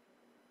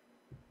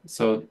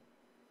 So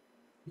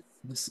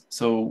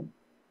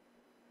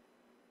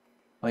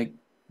like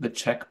the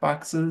check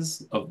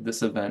boxes of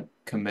this event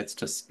commits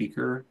to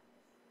speaker,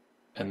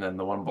 and then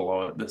the one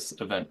below it, this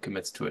event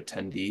commits to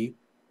attendee.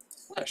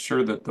 I'm not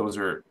sure that those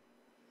are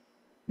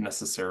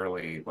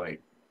necessarily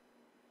like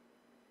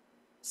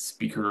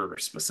speaker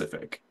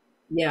specific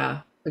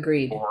Yeah,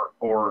 agreed.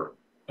 or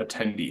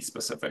attendee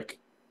specific.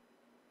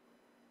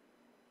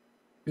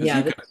 Because Yeah,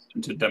 you can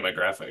into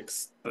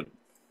demographics that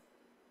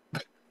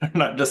are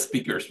not just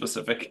speaker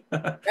specific.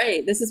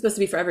 right. This is supposed to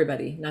be for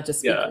everybody, not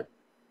just Yeah. speakers.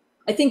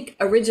 I think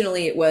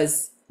originally it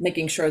was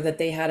making sure that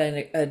they had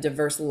a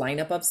diverse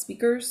lineup of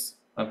speakers.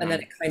 And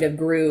then it kind of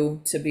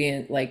grew to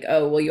being like,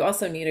 oh, well, you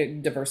also need a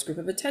diverse group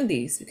of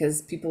attendees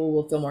because people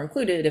will feel more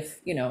included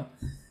if,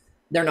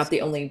 they're not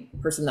the only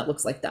person that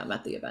looks like them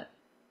at the event.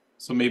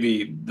 So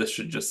maybe this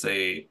should just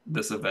say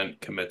this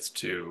event commits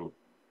to,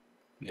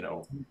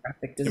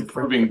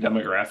 improving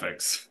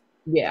demographics.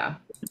 Yeah.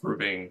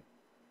 Improving.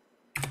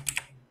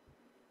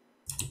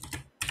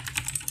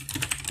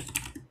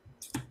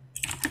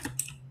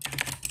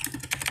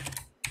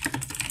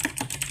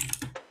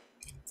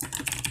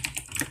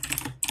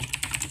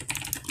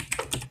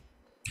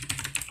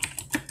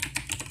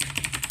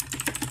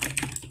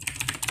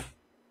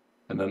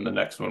 And then the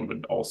next one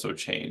would also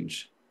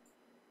change,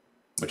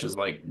 which is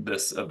like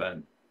this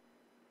event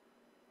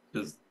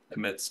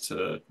commits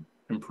to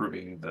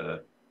improving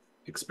the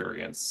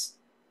experience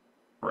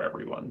for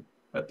everyone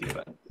at the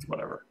event,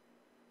 whatever.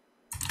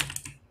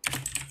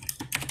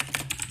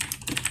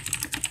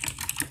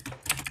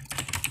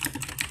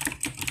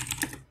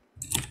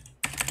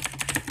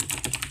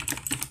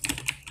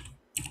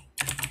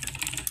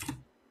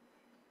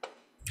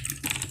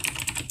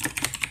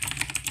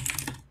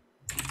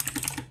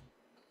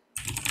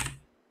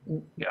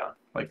 Yeah,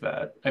 like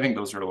that. I think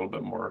those are a little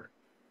bit more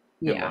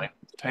in line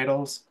with the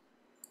titles.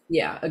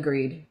 Yeah,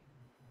 agreed.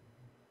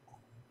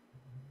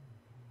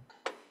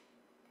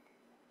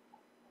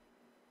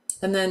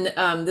 And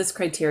then this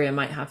criteria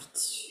might have to,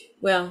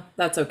 well,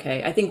 that's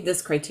okay. I think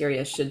this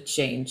criteria should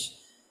change.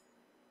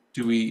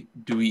 Do we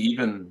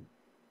even,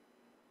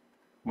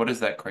 what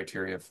is that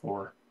criteria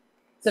for?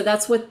 So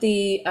that's what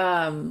the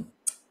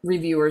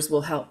reviewers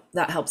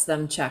that helps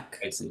them check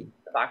I see.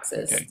 the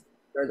boxes, Okay.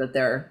 or that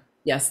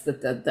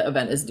that the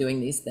event is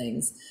doing these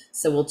things.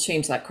 So we'll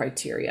change that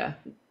criteria.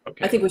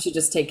 Okay. I think we should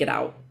just take it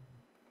out.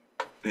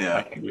 Yeah.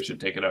 I think we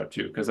should take it out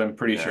too, because I'm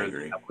pretty Yeah, I sure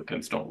agree. the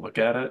applicants don't look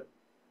at it.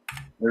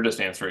 They're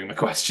just answering the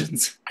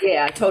questions.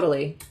 Yeah,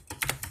 totally.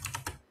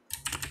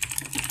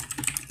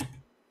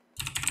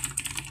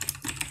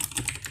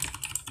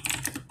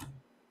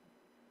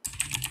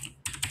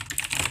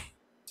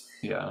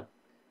 Yeah.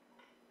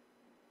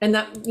 And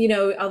that,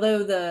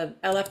 although the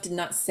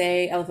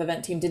LF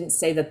event team didn't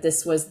say that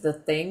this was the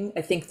thing,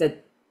 I think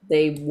that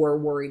they were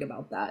worried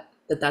about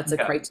that's a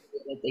Yeah.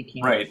 criteria that they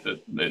can't. Right.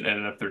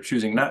 And if they're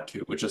choosing not to,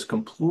 which is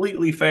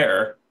completely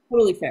fair.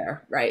 Totally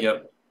fair, right?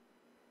 Yep.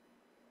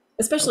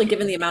 Especially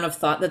given the amount of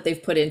thought that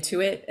they've put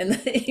into it. And,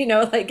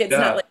 like, it's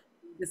not like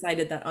we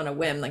decided that on a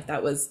whim. Like,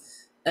 that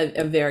was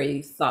a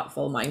very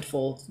thoughtful,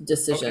 mindful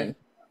decision. Okay.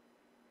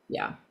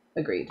 Yeah,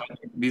 agreed.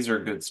 These are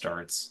good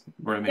starts.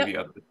 There may be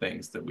other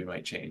things that we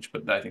might change,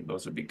 but I think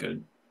those would be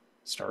good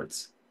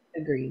starts.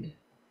 Agreed.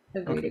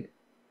 Okay.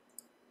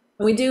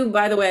 And we do,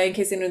 by the way, in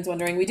case anyone's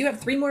wondering, we do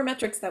have 3 more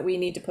metrics that we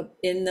need to put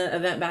in the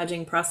event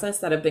badging process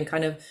that have been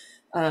kind of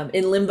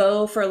in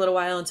limbo for a little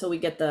while until we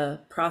get the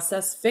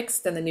process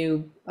fixed and the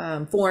new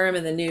form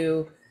and the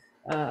new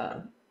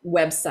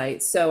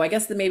website. So I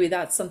guess that maybe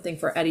that's something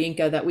for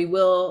Ediinka that we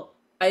will.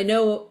 I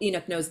know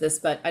Enoch knows this,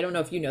 but I don't know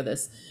if you know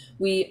this.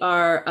 We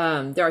are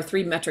there are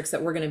 3 metrics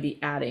that we're going to be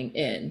adding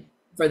in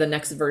for the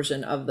next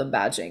version of the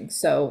badging.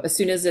 So as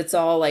soon as it's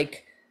all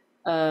like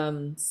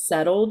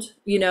settled,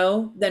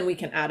 then we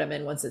can add them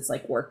in once it's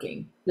like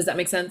working. Does that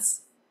make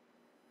sense?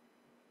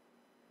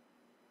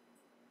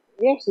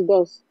 Yes, it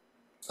does.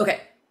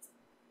 Okay,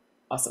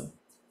 awesome.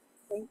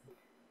 Thank you.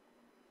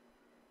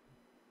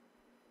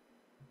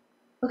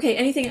 Okay,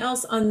 anything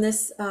else on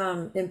this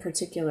in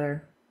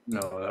particular? No,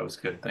 that was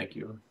good. Thank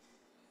you.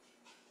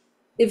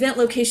 Event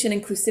location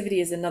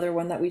inclusivity is another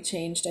one that we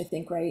changed, I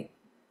think, right?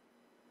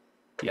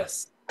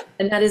 Yes.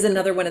 And that is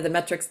another one of the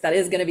metrics that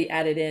is going to be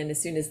added in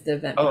as soon as the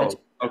event Oh,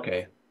 project.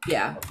 okay.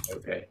 Yeah.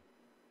 Okay.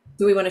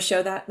 Do we want to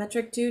show that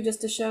metric too,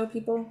 just to show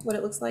people what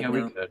it looks like Yeah,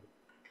 now? we could.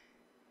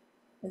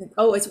 I think,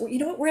 oh, it's, you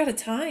know what? We're out of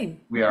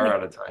time. We are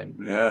out of time.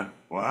 Yeah.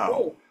 Wow.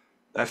 Oh,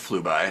 That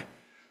flew by.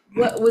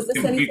 what was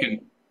this? We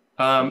Anything?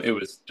 can, it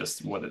was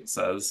just what it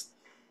says,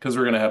 because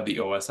we're gonna have the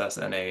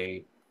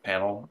OSSNA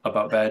panel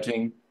about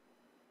badging,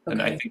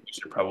 and I Okay. think we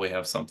should probably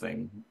have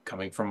something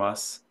coming from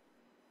us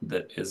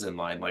that is in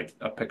line, like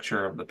a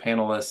picture of the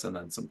panelists and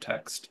then some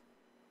text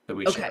that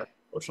we Okay. share on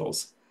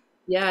socials.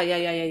 Yeah.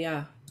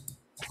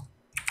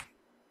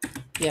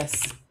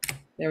 Yes.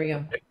 There we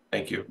go.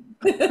 Thank you.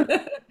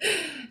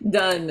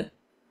 Done.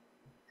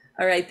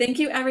 All right. Thank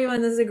you,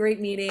 everyone. This is a great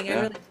meeting. I Yeah.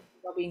 really appreciate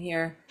you all being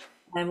here.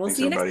 And we'll Thanks,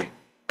 see you next everybody.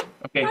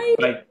 Okay, Bye.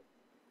 bye.